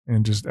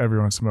 and just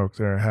everyone smoked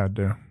there. I had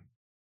to.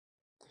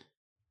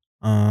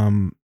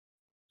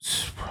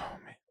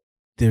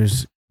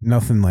 There's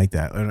nothing like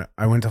that. When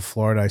I went to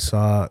Florida, I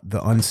saw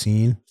The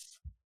Unseen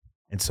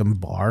at some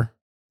bar,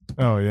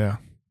 Oh, yeah.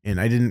 and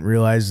I didn't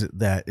realize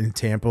that in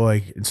Tampa,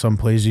 like in some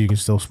places, you can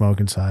still smoke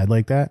inside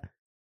like that.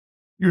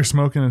 You were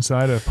smoking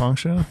inside a punk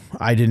show?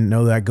 I didn't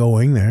know that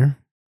going there.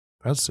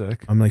 That's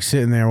sick. I'm like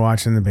sitting there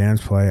watching the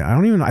bands play.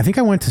 I think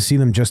I went to see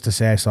them just to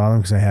say I saw them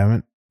because I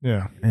haven't.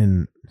 Yeah.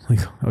 And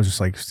like I was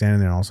just like standing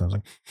there, and all of a sudden I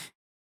was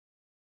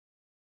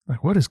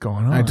Like, what is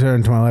going on? like, I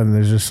turned to my left, and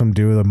there's just some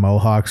dude with a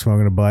mohawk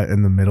smoking a butt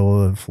in the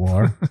middle of the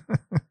floor.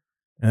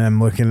 And I'm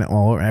looking at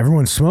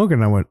everyone's smoking.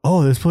 And I went,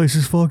 oh, this place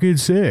is fucking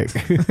sick.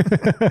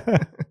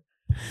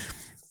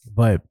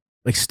 But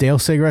like stale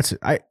cigarettes,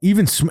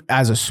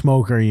 as a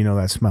smoker, you know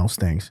that smell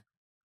stinks.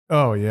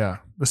 Oh, yeah.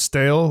 The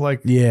stale,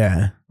 like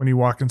Yeah. when you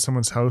walk in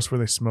someone's house where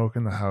they smoke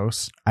in the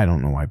house. I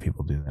don't know why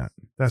people do that.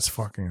 That's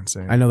fucking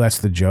insane. I know that's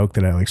the joke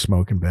that I like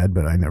smoke in bed,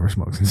 but I never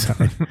smoked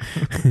inside.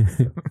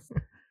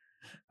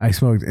 I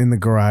smoked in the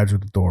garage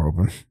with the door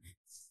open.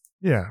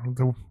 Yeah.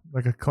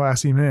 Like a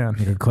classy man.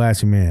 Like a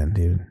classy man,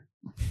 dude.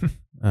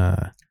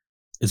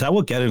 Is that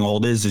what getting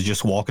old is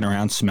just walking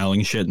around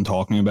smelling shit and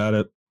talking about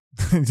it?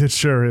 It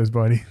sure is,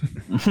 buddy.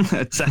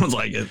 It sounds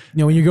like it. You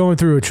know, when you're going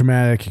through a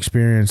traumatic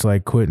experience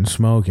like quitting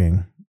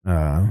smoking,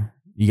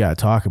 you got to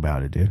talk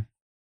about it, dude.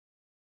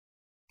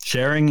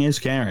 Sharing is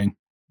caring.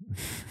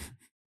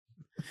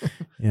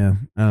 Yeah.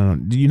 I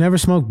don't know. You never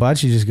smoked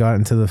butts? You just got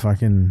into the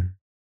fucking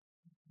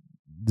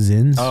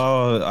zins?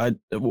 Oh,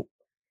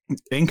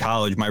 in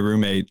college, my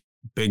roommate,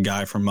 big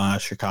guy from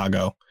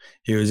Chicago,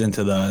 he was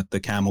into the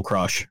Camel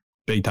Crush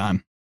big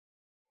time.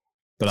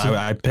 But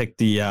I picked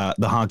the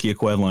honky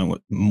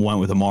equivalent, went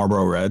with the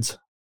Marlboro Reds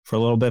for a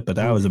little bit, but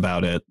that was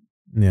about it.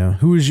 Yeah.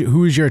 Who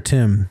was your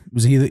Tim?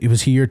 Was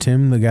he your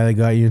Tim, the guy that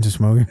got you into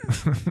smoking?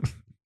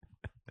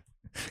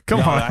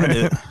 Come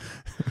on.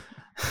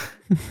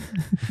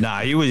 Nah,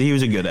 he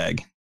was a good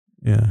egg.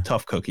 Yeah.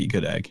 Tough cookie,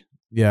 good egg.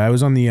 Yeah, I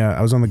was on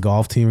the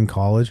golf team in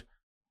college,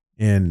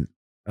 and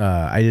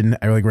I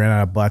like ran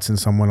out of butts, and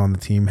someone on the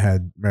team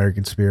had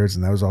American Spirits,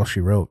 and that was all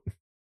she wrote.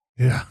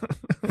 Yeah.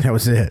 That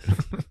was it.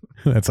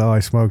 That's all I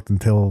smoked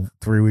until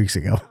 3 weeks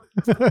ago.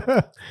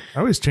 I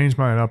always change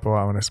mine up a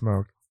lot when I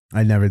smoked.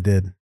 I never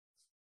did.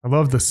 I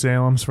loved the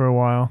Salems for a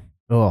while.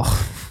 Oh,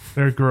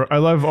 They're I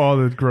love all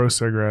the gross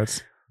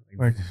cigarettes.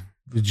 Like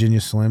Virginia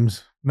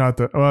Slims. not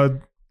the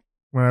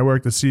when I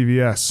worked at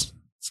CVS,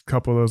 a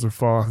couple of those would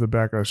fall off the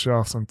back of the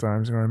shelf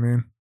sometimes. You know what I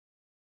mean?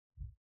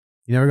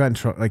 You never got in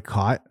trouble, like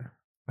caught?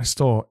 I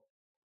stole.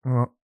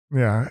 Well,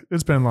 yeah,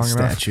 it's been long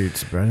enough.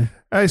 Statutes, brother.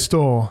 I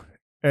stole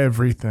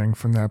everything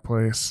from that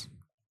place.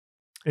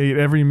 Ate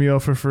every meal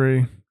for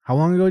free. How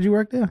long ago did you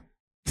work there?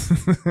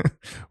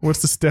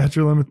 What's the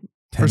statute limit?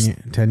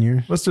 10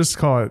 years? Let's just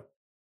call it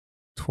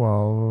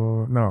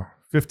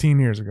 15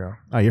 years ago.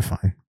 Oh, you're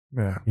fine.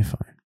 Yeah. You're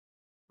fine.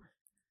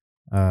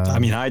 I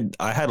mean,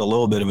 I had a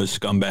little bit of a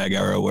scumbag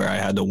era where I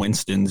had the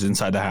Winstons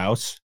inside the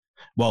house.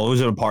 Well, it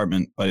was an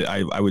apartment, but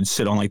I would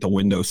sit on like the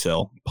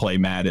windowsill, play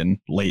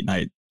Madden late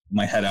night,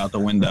 my head out the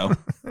window.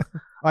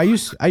 I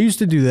used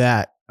to do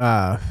that,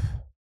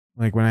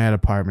 like when I had an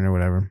apartment or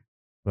whatever.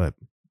 But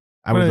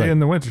I would in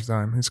the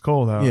wintertime. It's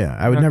cold out. Yeah,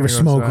 I would never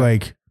smoke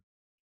like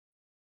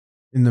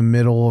in the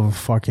middle of a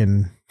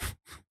fucking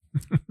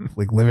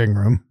like living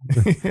room.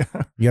 Yeah.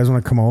 You guys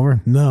want to come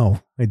over? No,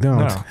 I don't.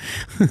 No.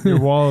 Your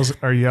walls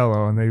are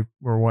yellow and they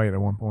were white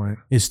at one point.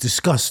 It's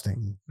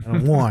disgusting. I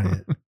don't want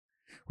it.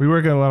 We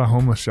work at a lot of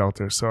homeless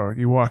shelters, so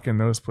you walk in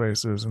those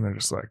places and they're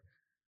just like,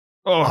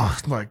 oh,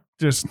 like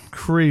just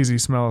crazy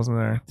smells in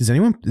there. Is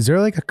there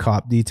like a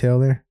cop detail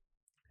there?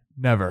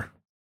 Never.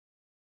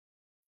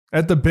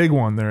 At the big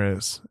one, there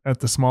is. At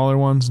the smaller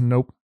ones,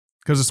 nope.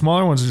 Because the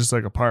smaller ones are just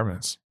like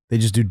apartments. They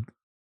just do.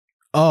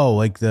 Oh,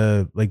 like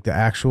the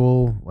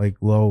actual like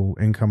low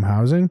income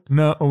housing.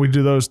 No, we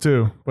do those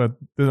too. But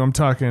I'm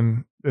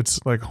talking,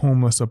 it's like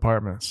homeless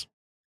apartments.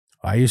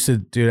 I used to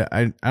do.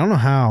 I don't know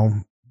how,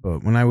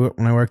 but when I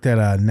worked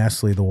at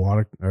Nestle, the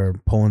water or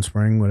Poland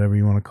Spring, whatever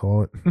you want to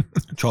call it,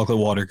 Chocolate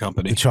Water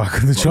Company. the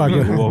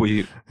chocolate. What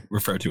we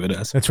refer to it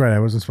as. That's right. I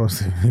wasn't supposed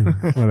to.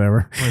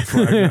 Whatever.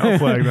 I'll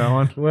flag that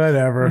one.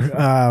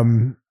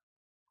 Whatever.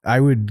 I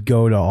would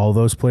go to all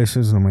those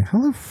places and I'm like,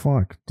 how the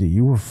fuck do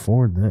you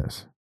afford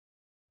this?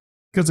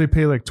 Because they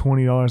pay like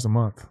 $20 a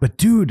month. But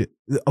dude,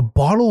 a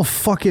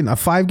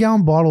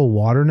 5-gallon bottle of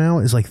water now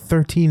is like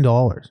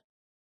 $13.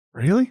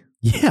 Really?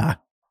 Yeah.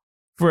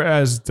 For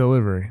as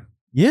delivery.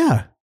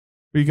 Yeah.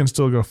 But you can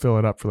still go fill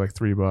it up for like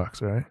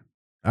 $3, right?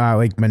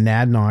 Like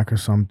Monadnock or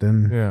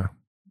something. Yeah.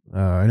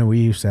 I know we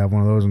used to have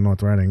one of those in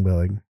North Reading, but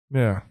like,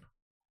 Yeah.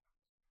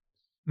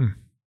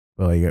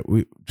 but like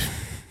we,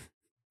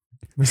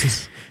 This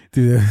is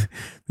dude,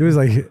 there was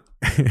like, you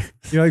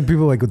know, like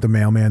people like with the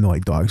mailman,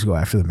 like dogs go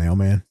after the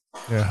mailman.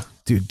 yeah.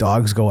 Dude,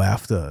 dogs go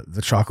after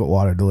the chocolate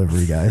water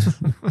delivery guys.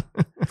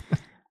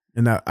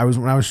 And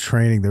when I was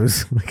training, there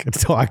was like a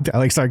dog that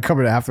like started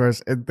coming after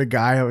us, and the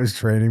guy that was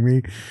training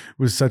me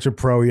was such a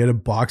pro. He had a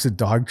box of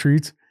dog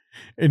treats,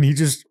 and he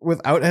just,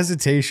 without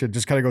hesitation,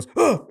 just kind of goes,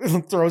 oh,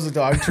 and throws a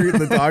dog treat,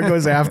 and the dog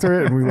goes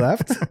after it, and we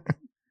left.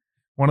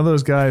 One of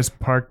those guys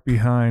parked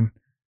behind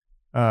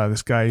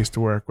this guy I used to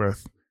work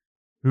with,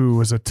 who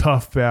was a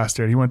tough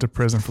bastard. He went to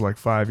prison for like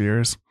 5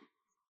 years.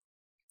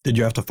 Did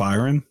you have to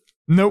fire him?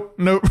 Nope.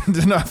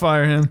 Did not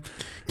fire him.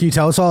 Can you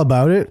tell us all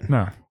about it?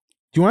 No.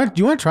 Do you want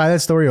to try that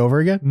story over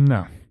again?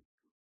 No.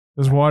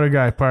 This water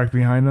guy parked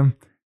behind him.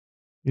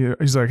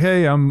 He's like,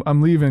 hey, I'm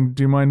leaving.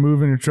 Do you mind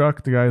moving your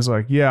truck? The guy's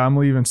like, yeah, I'm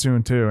leaving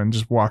soon too. And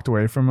just walked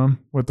away from him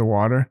with the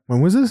water.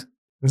 When was this?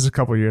 This is a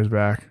couple years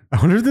back.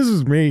 I wonder if this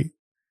was me.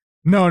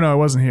 No, it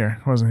wasn't here.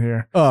 It wasn't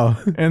here. Oh.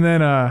 And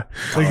then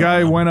the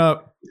guy went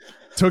up,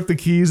 took the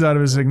keys out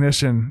of his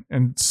ignition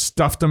and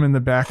stuffed them in the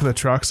back of the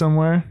truck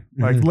somewhere.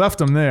 Like left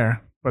them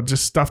there, but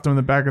just stuffed them in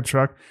the back of the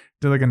truck.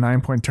 Did like a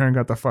 9-point turn,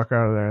 got the fuck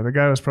out of there. The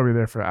guy was probably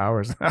there for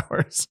hours and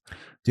hours.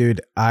 Dude,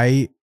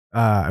 I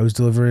was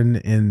delivering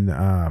in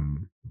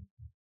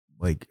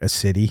like a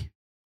city.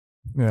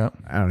 Yeah.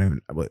 I don't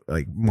even,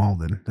 like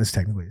Malden. That's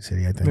technically a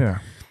city, I think. Yeah.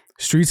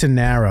 Streets are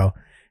narrow,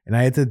 and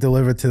I had to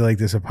deliver to like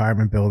this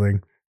apartment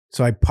building.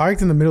 So I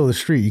parked in the middle of the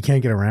street. You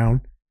can't get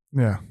around.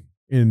 Yeah.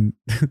 And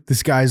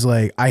this guy's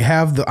like,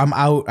 I'm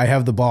out. I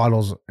have the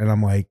bottles. And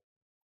I'm like,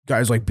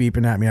 guy's like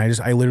beeping at me.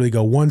 I literally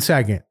go 1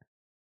 second.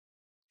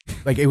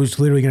 Like it was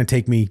literally going to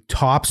take me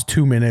tops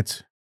 2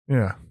 minutes.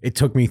 Yeah. It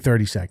took me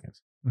 30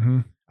 seconds. Mm-hmm.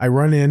 I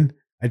run in,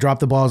 I drop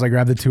the balls, I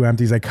grab the 2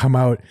 empties, I come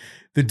out.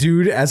 The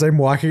dude, as I'm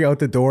walking out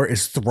the door,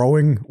 is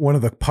throwing one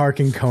of the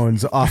parking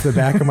cones off the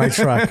back of my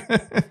truck.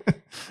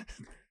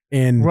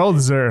 And well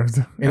deserved.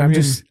 And I'm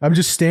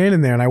just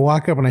standing there, and I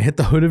walk up and I hit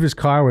the hood of his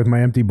car with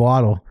my empty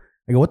bottle.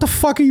 I go, what the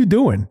fuck are you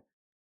doing?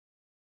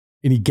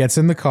 And he gets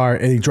in the car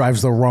and he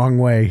drives the wrong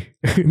way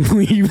and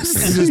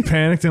leaves. He just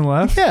panicked and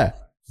left? Yeah.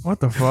 What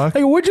the fuck? I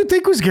go, what'd you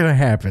think was going to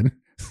happen?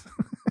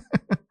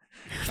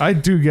 I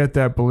do get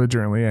that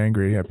belligerently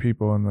angry at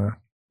people in the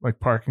like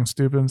parking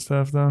stupid and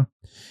stuff though.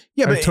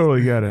 Yeah, but I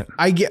totally get it.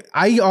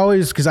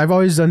 Because I've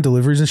always done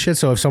deliveries and shit.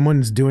 So if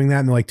someone's doing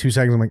that in like 2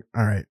 seconds, I'm like,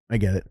 all right, I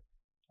get it.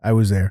 I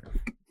was there.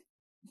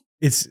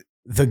 It's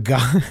the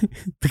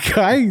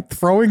guy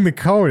throwing the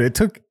cone. It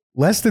took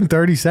less than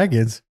 30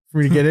 seconds for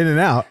me to get in and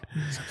out.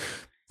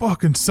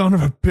 Fucking son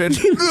of a bitch.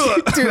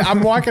 Dude,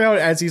 I'm walking out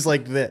as he's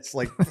like this.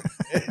 Like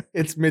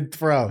it's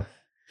mid-throw.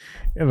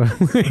 And I'm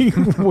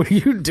like, what are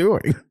you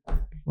doing?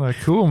 Like,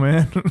 cool,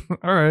 man.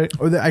 All right.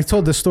 I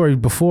told this story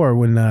before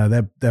when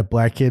that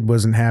black kid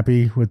wasn't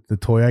happy with the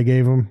toy I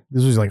gave him.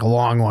 This was like a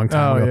long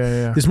time ago.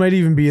 Yeah. This might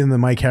even be in the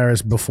Mike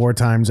Harris Before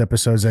Times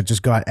episodes that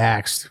just got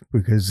axed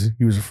because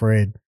he was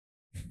afraid.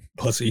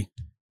 Pussy.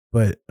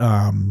 But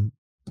I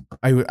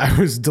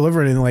was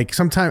delivering, and like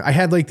sometimes I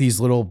had like these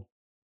little,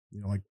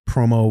 like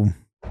promo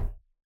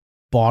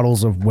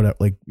bottles of whatever,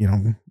 like,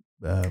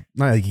 not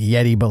like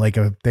Yeti, but like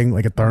a thing,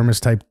 like a thermos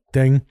type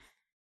thing.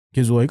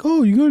 Kids were like,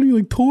 oh, you got any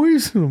like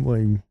toys? And I'm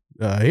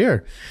like,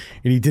 here.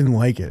 And he didn't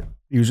like it.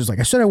 He was just like,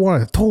 I said I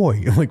wanted a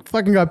toy. I'm like,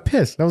 fucking got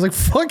pissed. And I was like,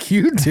 fuck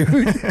you,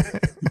 dude.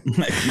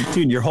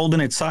 Dude, you're holding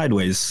it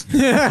sideways.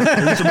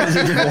 You're supposed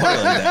to drink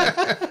water like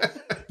that.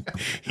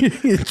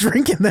 You're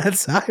drinking that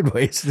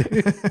sideways,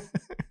 dude.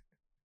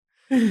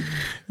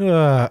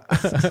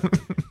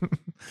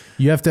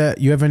 You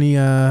have any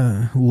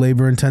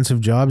labor intensive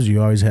jobs? Or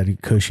you always had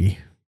it cushy?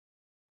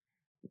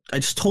 I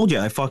just told you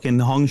I fucking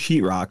hung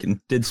sheetrock and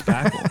did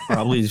spackle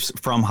probably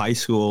from high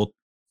school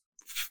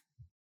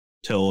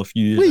till a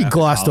few years. Well, you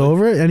glossed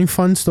over it. Any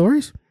fun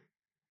stories?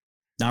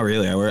 Not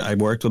really. I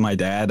worked with my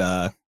dad.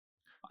 I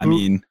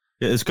mean,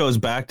 this goes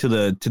back to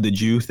the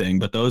Jew thing,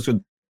 but those were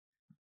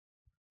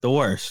the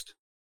worst.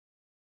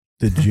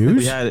 The Jews?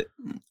 We had,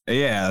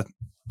 yeah.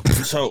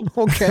 So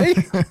okay.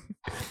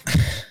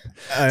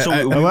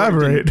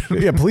 Elaborate.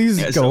 Yeah,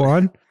 please go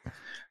on.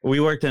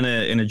 We worked in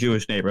a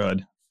Jewish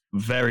neighborhood.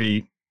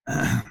 Very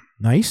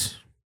nice.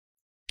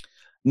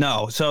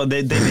 No, so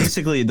they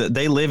basically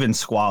they live in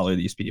squalor.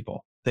 These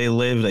people,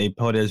 they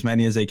put as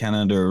many as they can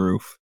under a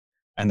roof,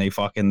 and they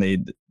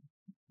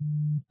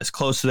as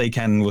close as they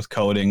can with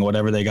coding,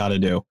 whatever they got to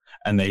do,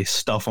 and they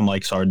stuff them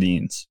like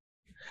sardines,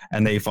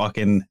 and they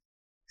fucking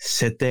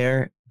sit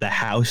there. The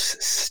house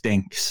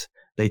stinks.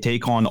 They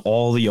take on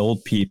all the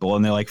old people,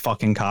 and they're like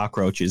fucking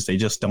cockroaches. They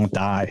just don't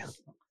die.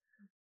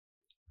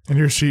 And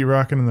you're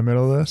sheetrocking in the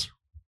middle of this?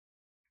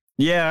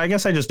 Yeah, I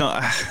guess I just don't.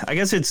 I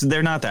guess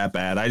they're not that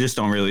bad. I just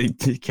don't really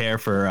care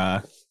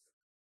for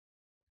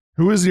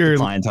Who is your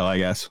clientele, I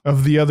guess.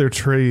 Of the other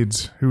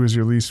trades, who is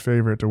your least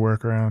favorite to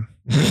work around?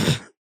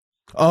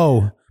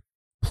 Oh,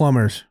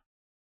 plumbers.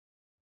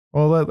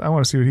 Well, I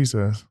want to see what he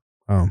says.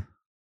 Oh,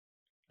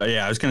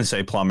 Yeah, I was going to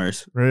say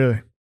plumbers.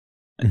 Really?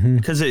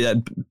 Because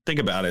think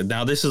about it.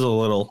 Now, this is a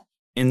little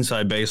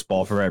inside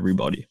baseball for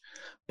everybody,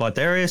 but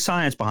there is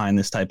science behind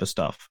this type of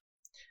stuff.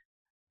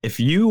 If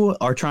you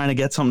are trying to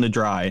get something to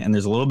dry and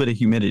there's a little bit of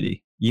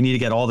humidity, you need to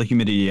get all the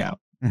humidity out.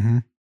 Mm-hmm.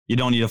 You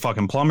don't need a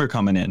fucking plumber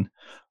coming in,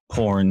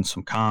 pouring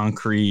some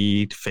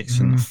concrete,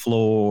 fixing the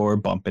floor,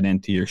 bumping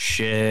into your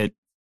shit.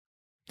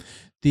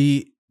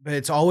 But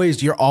it's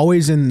always, you're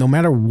always in, no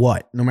matter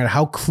what, no matter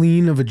how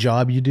clean of a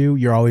job you do,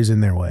 you're always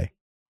in their way.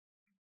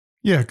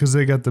 Yeah, because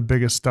they got the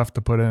biggest stuff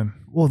to put in.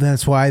 Well,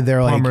 that's why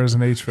they're Plumbers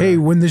like, and HVAC. hey,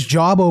 when this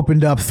job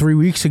opened up 3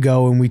 weeks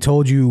ago and we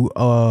told you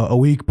a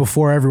week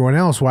before everyone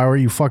else, why were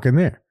you fucking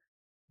there?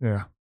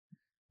 Yeah.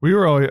 We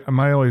were I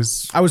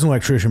was an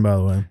electrician, by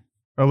the way.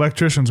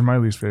 Electricians are my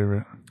least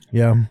favorite.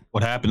 Yeah.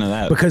 What happened to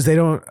that? Because they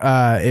don't,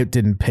 it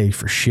didn't pay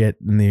for shit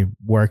and the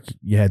work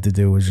you had to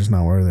do was just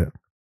not worth it.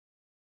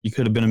 You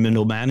could have been a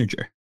middle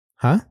manager.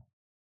 Huh?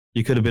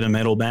 You could have been a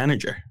middle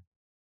manager.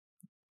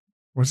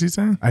 What's he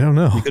saying? I don't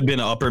know. You could have been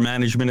upper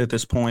management at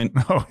this point.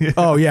 Oh, yeah.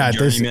 Oh, yeah.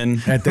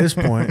 Journeyman. At this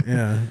point,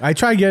 yeah. I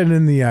tried getting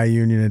in the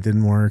union. It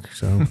didn't work.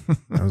 So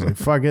I was like,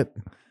 fuck it.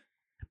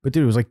 But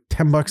dude, it was like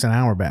 $10 an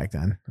hour back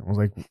then. I was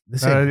like,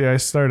 this ain't. I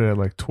started at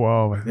like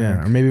 12, I think.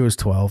 Yeah, or maybe it was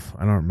 12.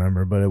 I don't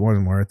remember, but it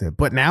wasn't worth it.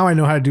 But now I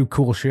know how to do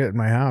cool shit in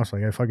my house.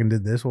 Like I fucking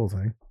did this whole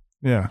thing.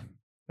 Yeah.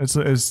 It's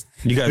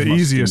you guys the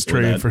easiest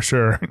trade for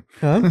sure.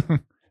 Huh?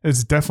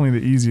 It's definitely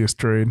the easiest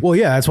trade. Well,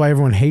 yeah, that's why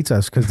everyone hates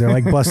us because they're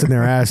like busting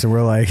their ass and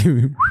we're like,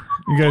 You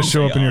guys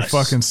show up in your us.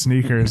 fucking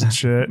sneakers and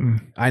shit.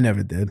 And I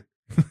never did.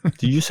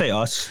 Did you say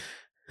us?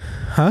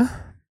 Huh?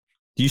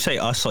 Do you say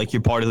us like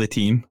you're part of the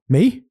team?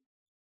 Me?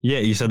 Yeah,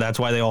 you said that's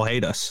why they all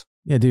hate us.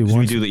 Yeah, dude. 'Cause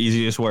we do the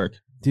easiest work.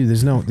 Dude,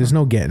 there's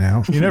no getting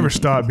out. you never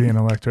stop being an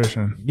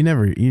electrician.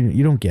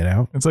 You don't get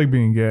out. It's like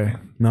being gay.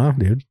 No,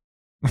 dude.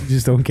 You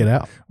just don't get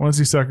out. Once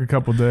you suck a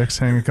couple dicks,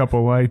 hang a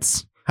couple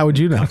lights. How would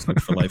you know?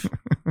 Conflict for life.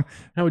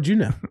 How would you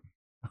know?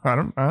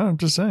 I'm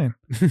just saying.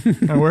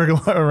 I work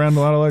around a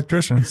lot of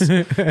electricians.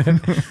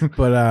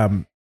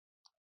 But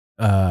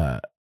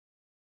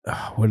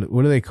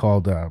what are they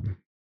called?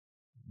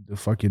 The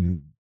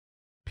fucking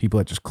people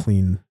that just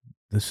clean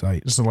the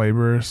site. Just the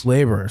laborers.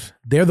 Laborers.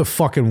 They're the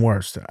fucking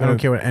worst. I don't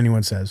care what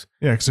anyone says.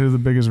 Yeah, because they're the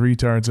biggest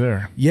retards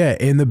there. Yeah,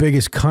 and the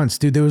biggest cunts.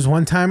 Dude, there was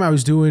one time I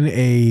was doing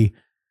a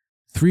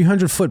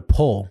 300-foot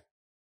pole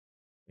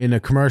in a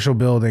commercial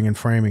building in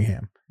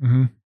Framingham.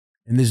 Mm-hmm.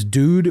 And this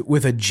dude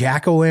with a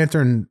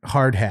jack-o'-lantern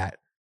hard hat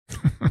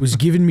was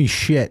giving me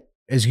shit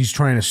as he's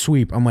trying to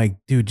sweep. I'm like,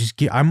 dude,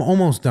 I'm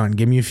almost done.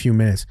 Give me a few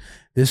minutes.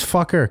 This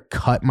fucker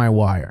cut my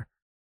wire.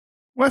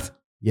 What?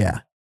 Yeah.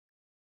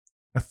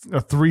 A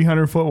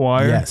 300-foot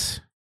wire? Yes.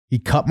 He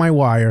cut my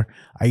wire.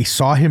 I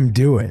saw him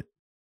do it.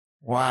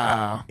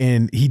 Wow.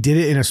 And he did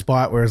it in a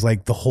spot where it's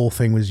like the whole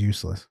thing was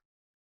useless.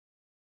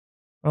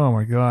 Oh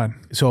my God.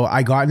 So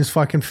I got in his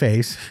fucking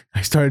face.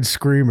 I started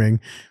screaming.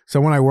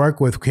 Someone I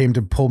work with came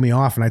to pull me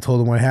off and I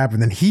told him what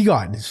happened. Then he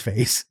got in his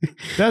face.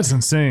 That's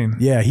insane.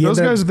 Yeah. Those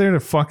guys are there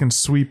to fucking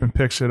sweep and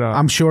pick shit up.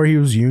 I'm sure he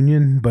was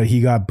union, but he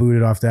got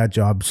booted off that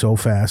job so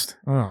fast.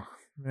 Oh,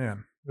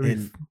 man. There'd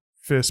be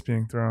fists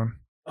being thrown.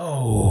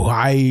 Oh,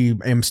 I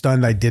am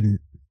stunned I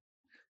didn't.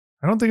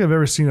 I don't think I've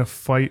ever seen a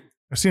fight.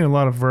 I've seen a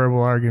lot of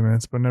verbal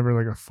arguments, but never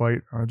like a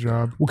fight on a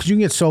job. Well, because you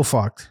can get so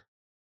fucked.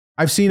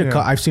 I've seen it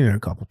a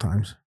couple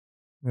times.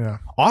 Yeah.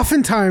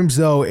 Oftentimes,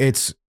 though,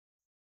 it's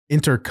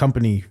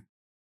intercompany.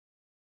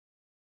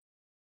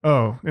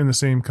 Oh, in the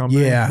same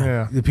company?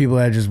 Yeah. The people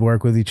that just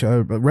work with each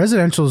other. But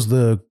residential is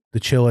the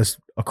chillest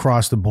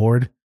across the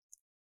board.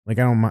 Like,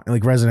 I don't mind,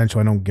 like residential,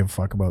 I don't give a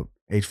fuck about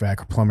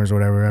HVAC or plumbers or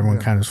whatever. Everyone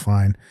kind of is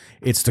fine.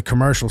 It's the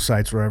commercial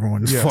sites where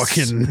everyone's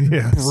fucking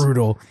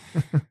brutal.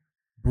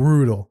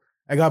 Brutal.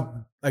 I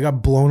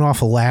got blown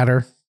off a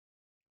ladder.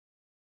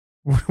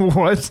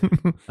 What?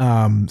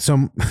 One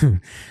of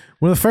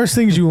the first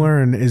things you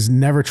learn is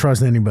never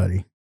trust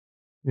anybody.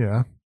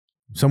 Yeah.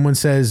 Someone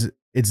says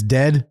it's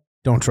dead,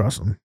 don't trust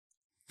them.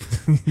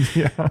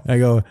 Yeah. I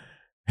go,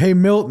 hey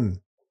Milton,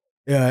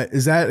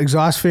 is that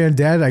exhaust fan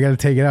dead? I got to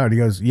take it out. And he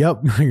goes, yep.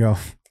 I go,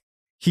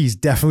 he's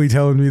definitely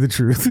telling me the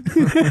truth.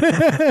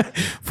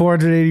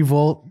 480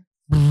 volt.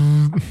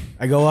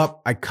 I go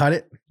up, I cut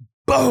it,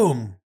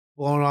 boom,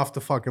 blown off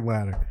the fucking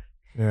ladder.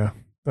 Yeah.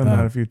 Done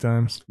that a few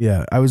times.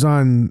 Yeah. I was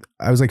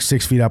like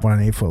 6 feet up on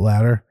an 8-foot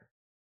ladder,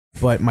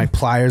 but my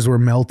pliers were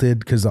melted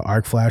because the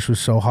arc flash was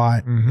so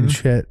hot and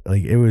shit.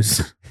 Like it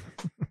was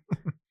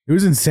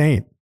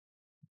insane.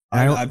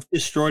 I've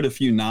destroyed a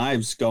few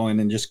knives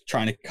going and just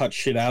trying to cut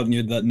shit out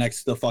near the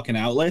next to the fucking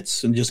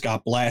outlets and just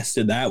got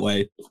blasted that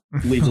way.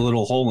 Leaves a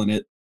little hole in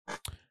it.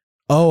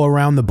 Oh,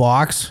 around the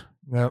box?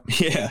 Yep.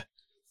 Yeah.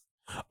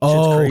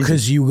 Oh,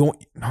 because you go.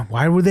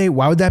 Why would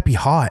that be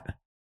hot?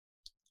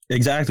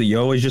 Exactly. You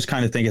always just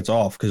kind of think it's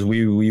off because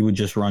we would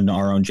just run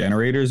our own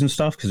generators and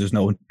stuff because there's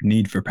no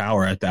need for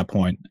power at that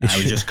point. I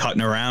was just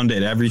cutting around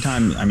it every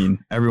time. I mean,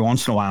 every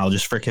once in a while,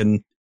 just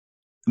freaking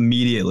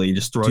immediately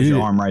just throws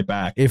your arm right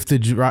back. If the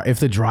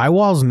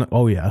drywall's,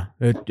 oh yeah,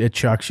 it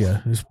chucks you.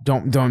 Just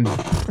don't do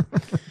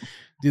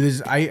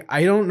this.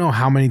 I don't know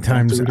how many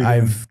times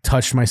I've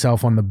touched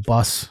myself on the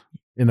bus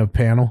in a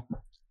panel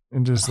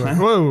and just like,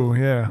 whoa,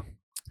 yeah.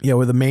 Yeah,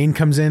 where the main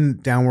comes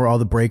in, down where all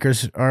the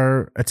breakers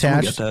are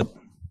attached. Someone get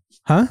that?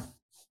 Huh?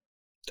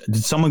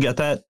 Did someone get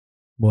that?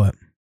 What?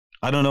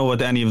 I don't know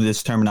what any of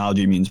this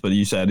terminology means, but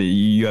you said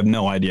you have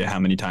no idea how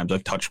many times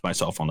I've touched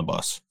myself on the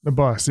bus. The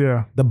bus,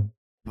 yeah.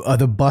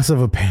 The bus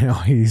of a panel.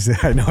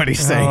 I know what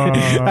he's saying.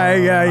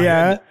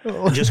 Yeah.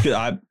 Just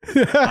I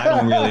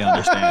don't really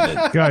understand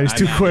it. God, he's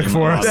too quick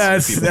for us.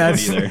 That's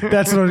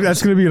going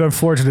to be an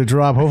unfortunate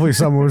drop. Hopefully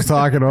someone was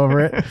talking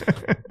over it.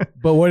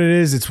 But what it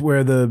is, it's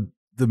where the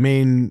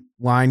main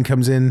line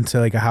comes into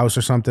like a house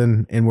or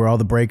something, and where all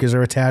the breakers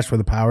are attached, where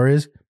the power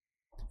is.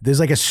 There's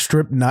like a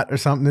strip nut or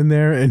something in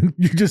there, and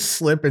you just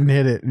slip and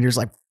hit it, and you're just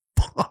like,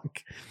 fuck.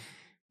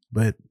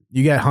 But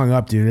you get hung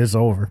up, dude. It's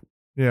over.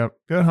 Yeah,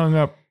 got hung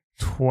up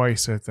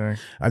twice, I think.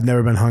 I've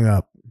never been hung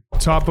up.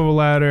 Top of a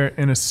ladder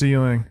in a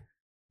ceiling.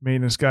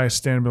 Maintenance guy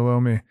standing below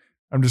me.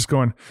 I'm just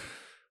going,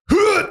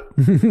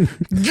 and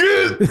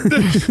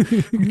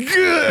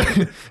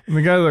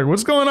the guy's like,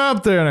 what's going on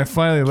up there? And I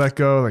finally let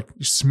go. Like,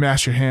 you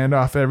smash your hand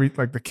off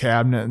like the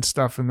cabinet and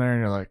stuff in there,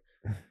 and you're like,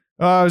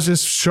 oh, I was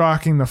just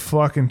shocking the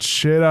fucking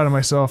shit out of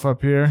myself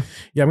up here.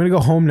 Yeah, I'm gonna go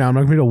home now. I'm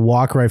not gonna be able to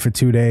walk right for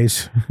 2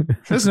 days.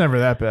 It's never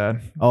that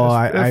bad. Oh,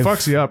 it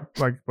fucks you up.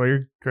 Like, well,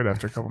 you're good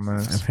after a couple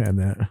minutes. I've had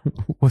that.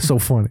 What's so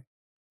funny?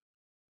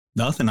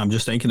 Nothing. I'm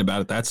just thinking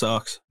about it. That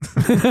sucks.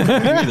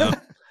 Maybe though.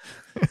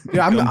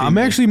 Yeah, I'm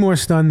actually more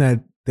stunned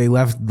that they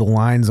left the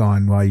lines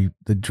on while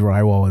the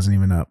drywall wasn't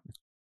even up.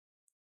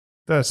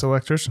 That's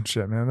electrician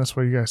shit, man. That's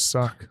why you guys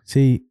suck.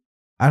 See,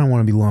 I don't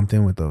want to be lumped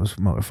in with those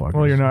motherfuckers.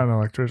 Well, you're not an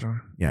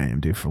electrician. Yeah, I am,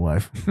 dude, for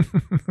life.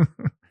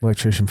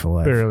 Electrician for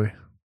life. Barely.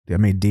 I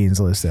made Dean's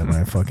List at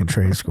my fucking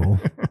trade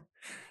school.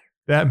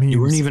 That means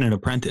you weren't even an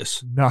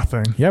apprentice.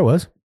 Nothing. Yeah, I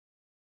was.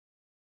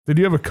 Did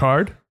you have a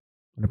card?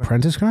 An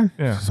apprentice card?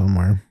 Yeah.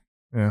 Somewhere.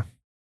 Yeah.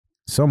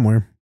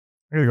 Somewhere.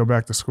 I gotta go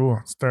back to school.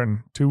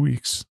 Starting 2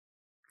 weeks.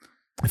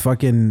 I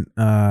fucking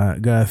got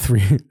a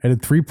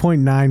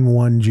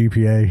 3.91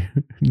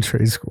 GPA in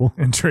trade school.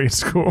 In trade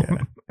school.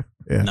 Yeah.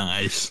 Yeah.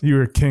 Nice. You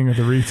were king of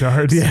the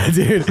retards. Yeah,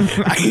 dude.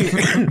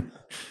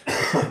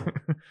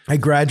 I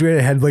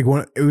graduated. I had like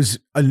one. It was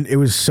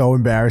so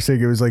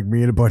embarrassing. It was like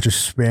me and a bunch of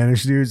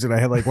Spanish dudes, and I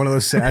had like one of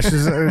those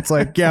sashes. And it's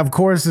like, yeah, of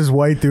course, this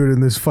white dude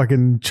in this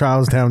fucking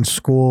Charlestown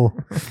school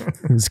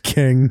is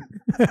king.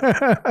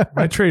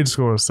 My trade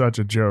school was such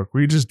a joke.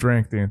 We just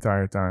drank the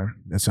entire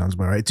time. That sounds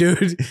about right,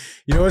 dude.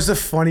 You know what's the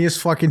funniest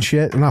fucking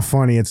shit? Not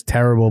funny. It's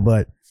terrible.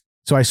 But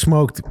so I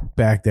smoked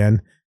back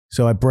then.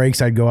 So at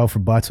breaks, I'd go out for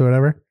butts or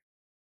whatever.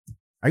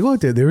 I go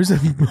out there. There was a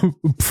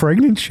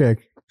pregnant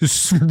chick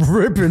just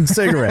ripping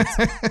cigarettes.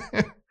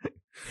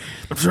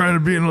 I'm trying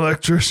to be an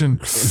electrician.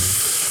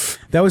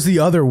 That was the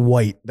other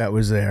white that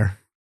was there.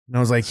 And I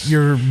was like,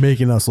 you're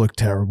making us look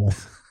terrible.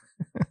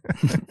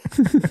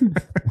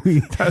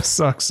 That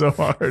sucks so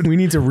hard. We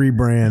need to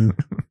rebrand.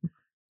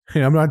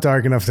 Hey, I'm not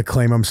dark enough to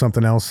claim I'm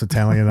something else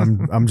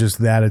Italian. I'm just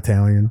that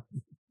Italian.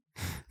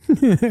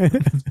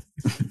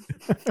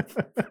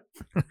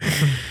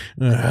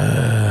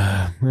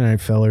 All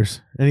right,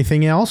 fellers.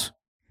 Anything else?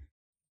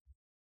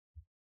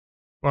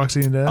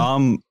 Boxing and Dad?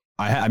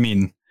 I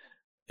mean,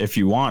 if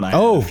you want, I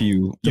have a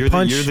few. You're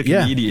the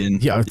comedian.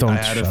 Yeah, I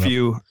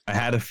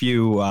had a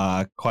few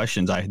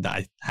questions.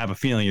 I have a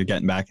feeling you're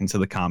getting back into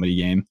the comedy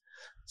game.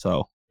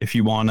 So if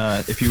you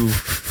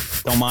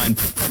don't mind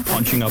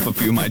punching up a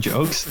few of my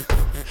jokes.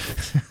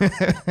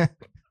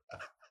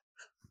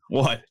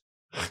 What?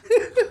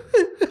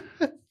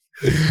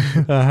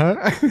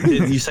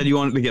 You said you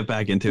wanted to get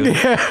back into it.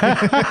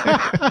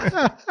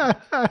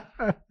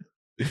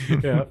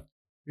 Yeah.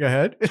 Go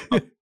ahead.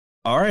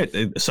 All right.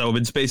 So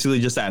it's basically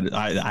just that.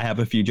 I have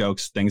a few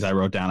jokes, things I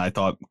wrote down I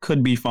thought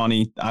could be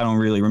funny. I don't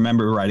really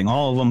remember writing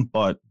all of them,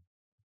 but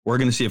we're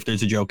going to see if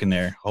there's a joke in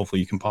there. Hopefully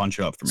you can punch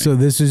it up for me. So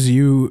this is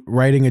you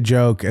writing a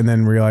joke and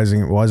then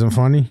realizing it wasn't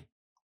funny?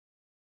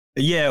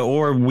 Yeah,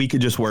 or we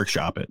could just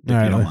workshop it if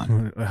all you don't right,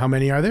 mind. How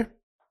many are there?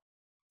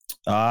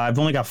 I've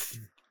only got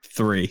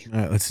 3. All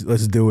right,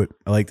 let's do it.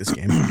 I like this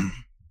game.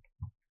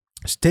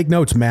 Just take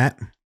notes, Matt.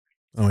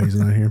 Oh, he's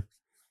not here.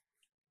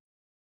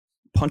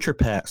 Punch or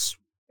pass.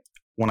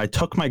 When I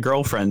took my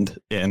girlfriend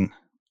in,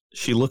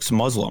 she looks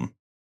Muslim.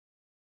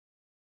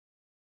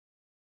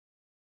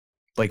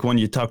 Like when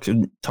you tuck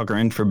her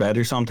in for bed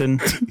or something.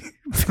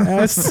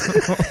 Pass.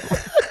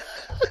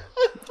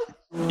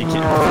 You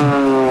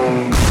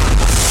can't.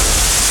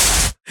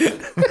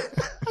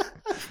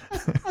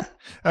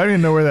 I don't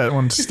even know where that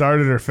one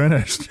started or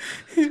finised.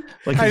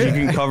 Like if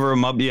you can cover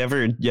them up. You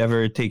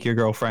ever take your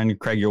girlfriend,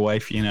 Craig, your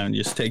wife, and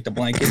just take the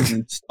blanket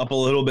and up a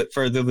little bit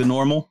further than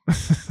normal.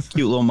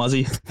 Cute little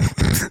muzzy.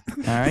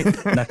 All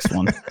right, next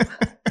one.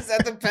 Is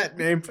that the pet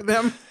name for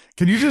them?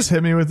 Can you just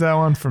hit me with that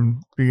one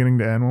from beginning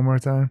to end one more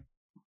time?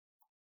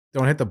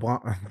 Don't hit the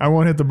bomb. I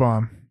won't hit the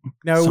bomb.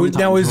 Now,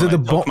 Sometimes was when it I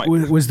the talk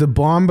was the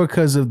bomb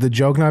because of the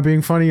joke not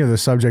being funny or the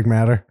subject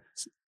matter?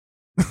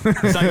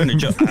 It's not even a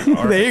joke.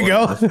 All There you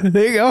go. right,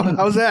 There you go.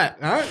 How's that?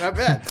 All right, not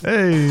bad.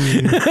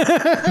 Hey.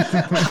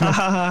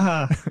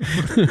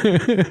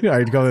 All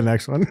right, go to the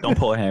next one. Don't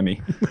pull a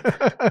hammy.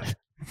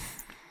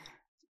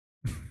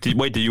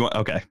 Did you want?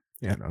 Okay.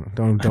 Yeah, no,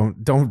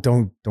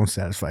 don't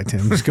satisfy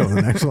Tim. Just go to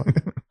the next one.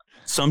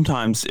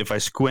 Sometimes if I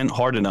squint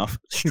hard enough,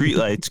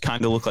 streetlights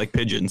kind of look like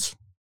pigeons.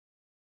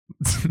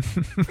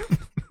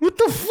 What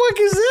the fuck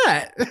is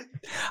that?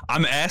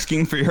 I'm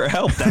asking for your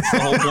help. That's the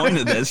whole point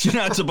of this. You're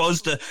not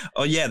supposed to.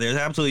 Oh yeah, there's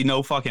absolutely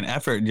no fucking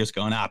effort in just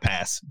going,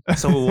 pass.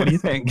 So what do you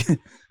think?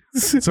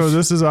 So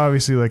this is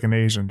obviously like an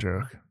Asian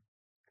joke.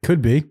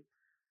 Could be.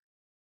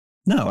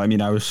 No, I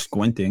mean I was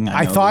squinting.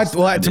 I thought,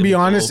 well, to be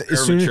honest,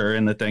 as soon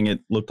in the thing, it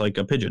looked like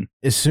a pigeon.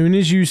 As soon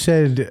as you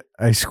said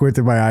I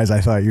squinted my eyes,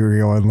 I thought you were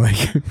going like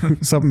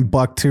something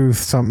bucktooth,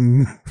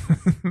 something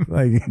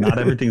like. Not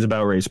everything's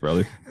about race,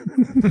 brother.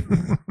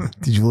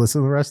 Did you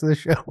listen to the rest of the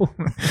show?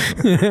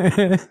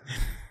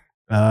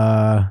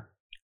 I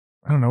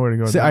don't know where to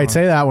go. I'd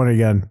say that one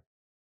again.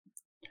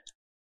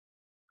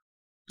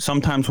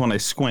 Sometimes when I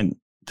squint,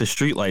 the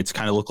streetlights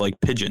kind of look like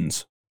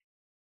pigeons.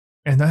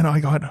 And then I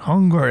got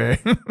hungry.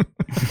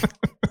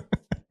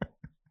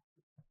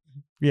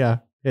 Yeah,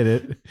 hit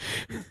it.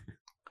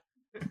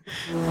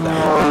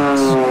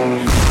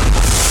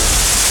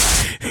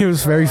 It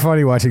was very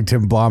funny watching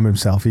Tim bomb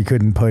himself. He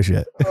couldn't push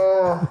it.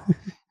 All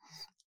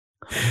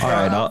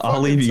right, I'll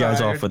leave you guys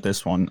off with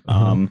this one.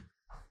 I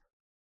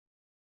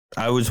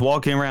was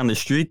walking around the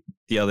street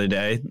the other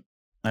day.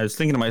 I was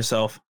thinking to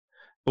myself,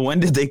 when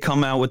did they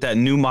come out with that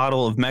new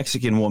model of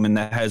Mexican woman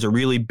that has a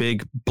really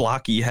big,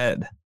 blocky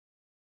head?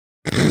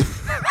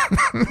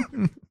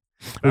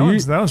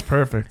 That was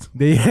perfect.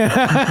 They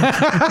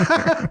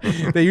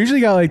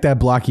usually got like that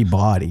blocky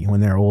body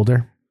when they're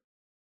older.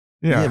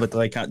 Yeah, but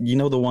like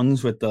the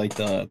ones with like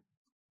they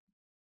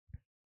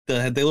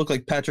look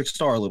like Patrick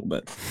Starr a little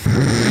bit.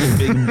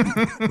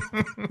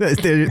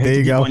 There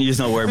you go. You just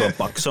don't worry about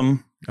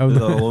buxom. Oh, A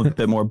little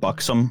bit more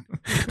buxom.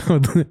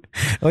 I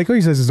like how he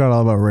says it's not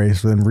all about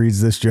race, but then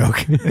reads this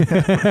joke.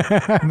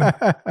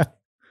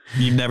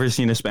 You've never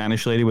seen a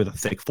Spanish lady with a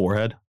thick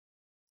forehead?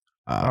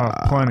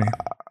 Plenty.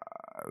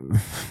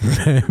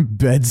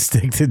 Bed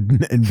stick to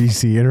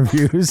NBC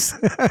interviews.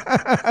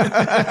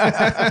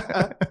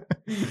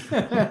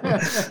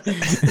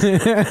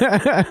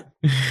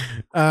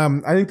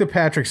 I think the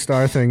Patrick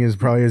Starr thing is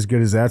probably as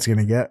good as that's going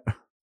to get.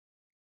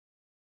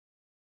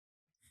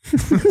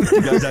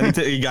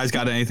 You guys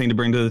got anything to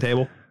bring to the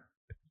table?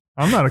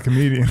 I'm not a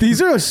comedian.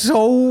 These are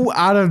so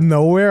out of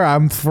nowhere.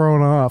 I'm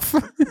thrown off.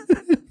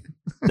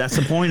 That's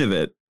the point of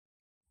it.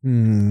 All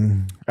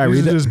right,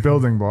 These are just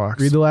building blocks.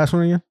 Read the last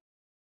one again.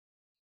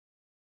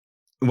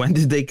 When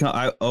did they come?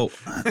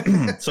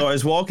 So I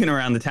was walking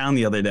around the town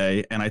the other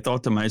day, and I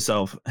thought to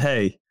myself,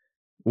 "Hey,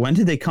 when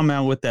did they come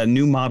out with that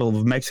new model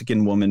of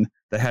Mexican woman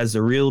that has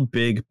a real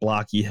big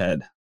blocky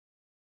head?"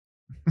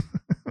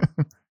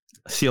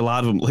 I see a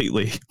lot of them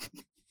lately.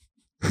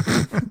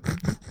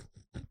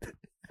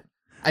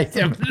 I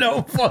have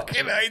no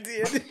fucking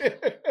idea.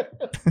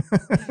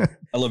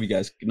 I love you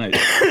guys. Good night.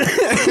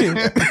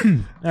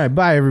 All right,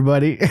 bye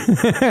everybody.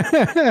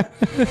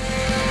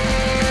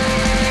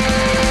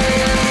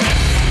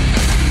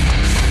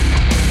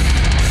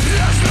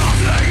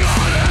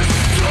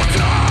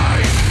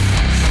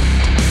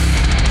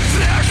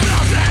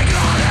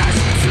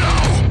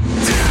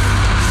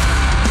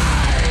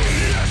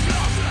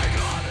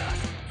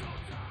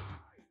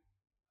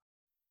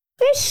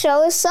 This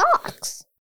show sucks.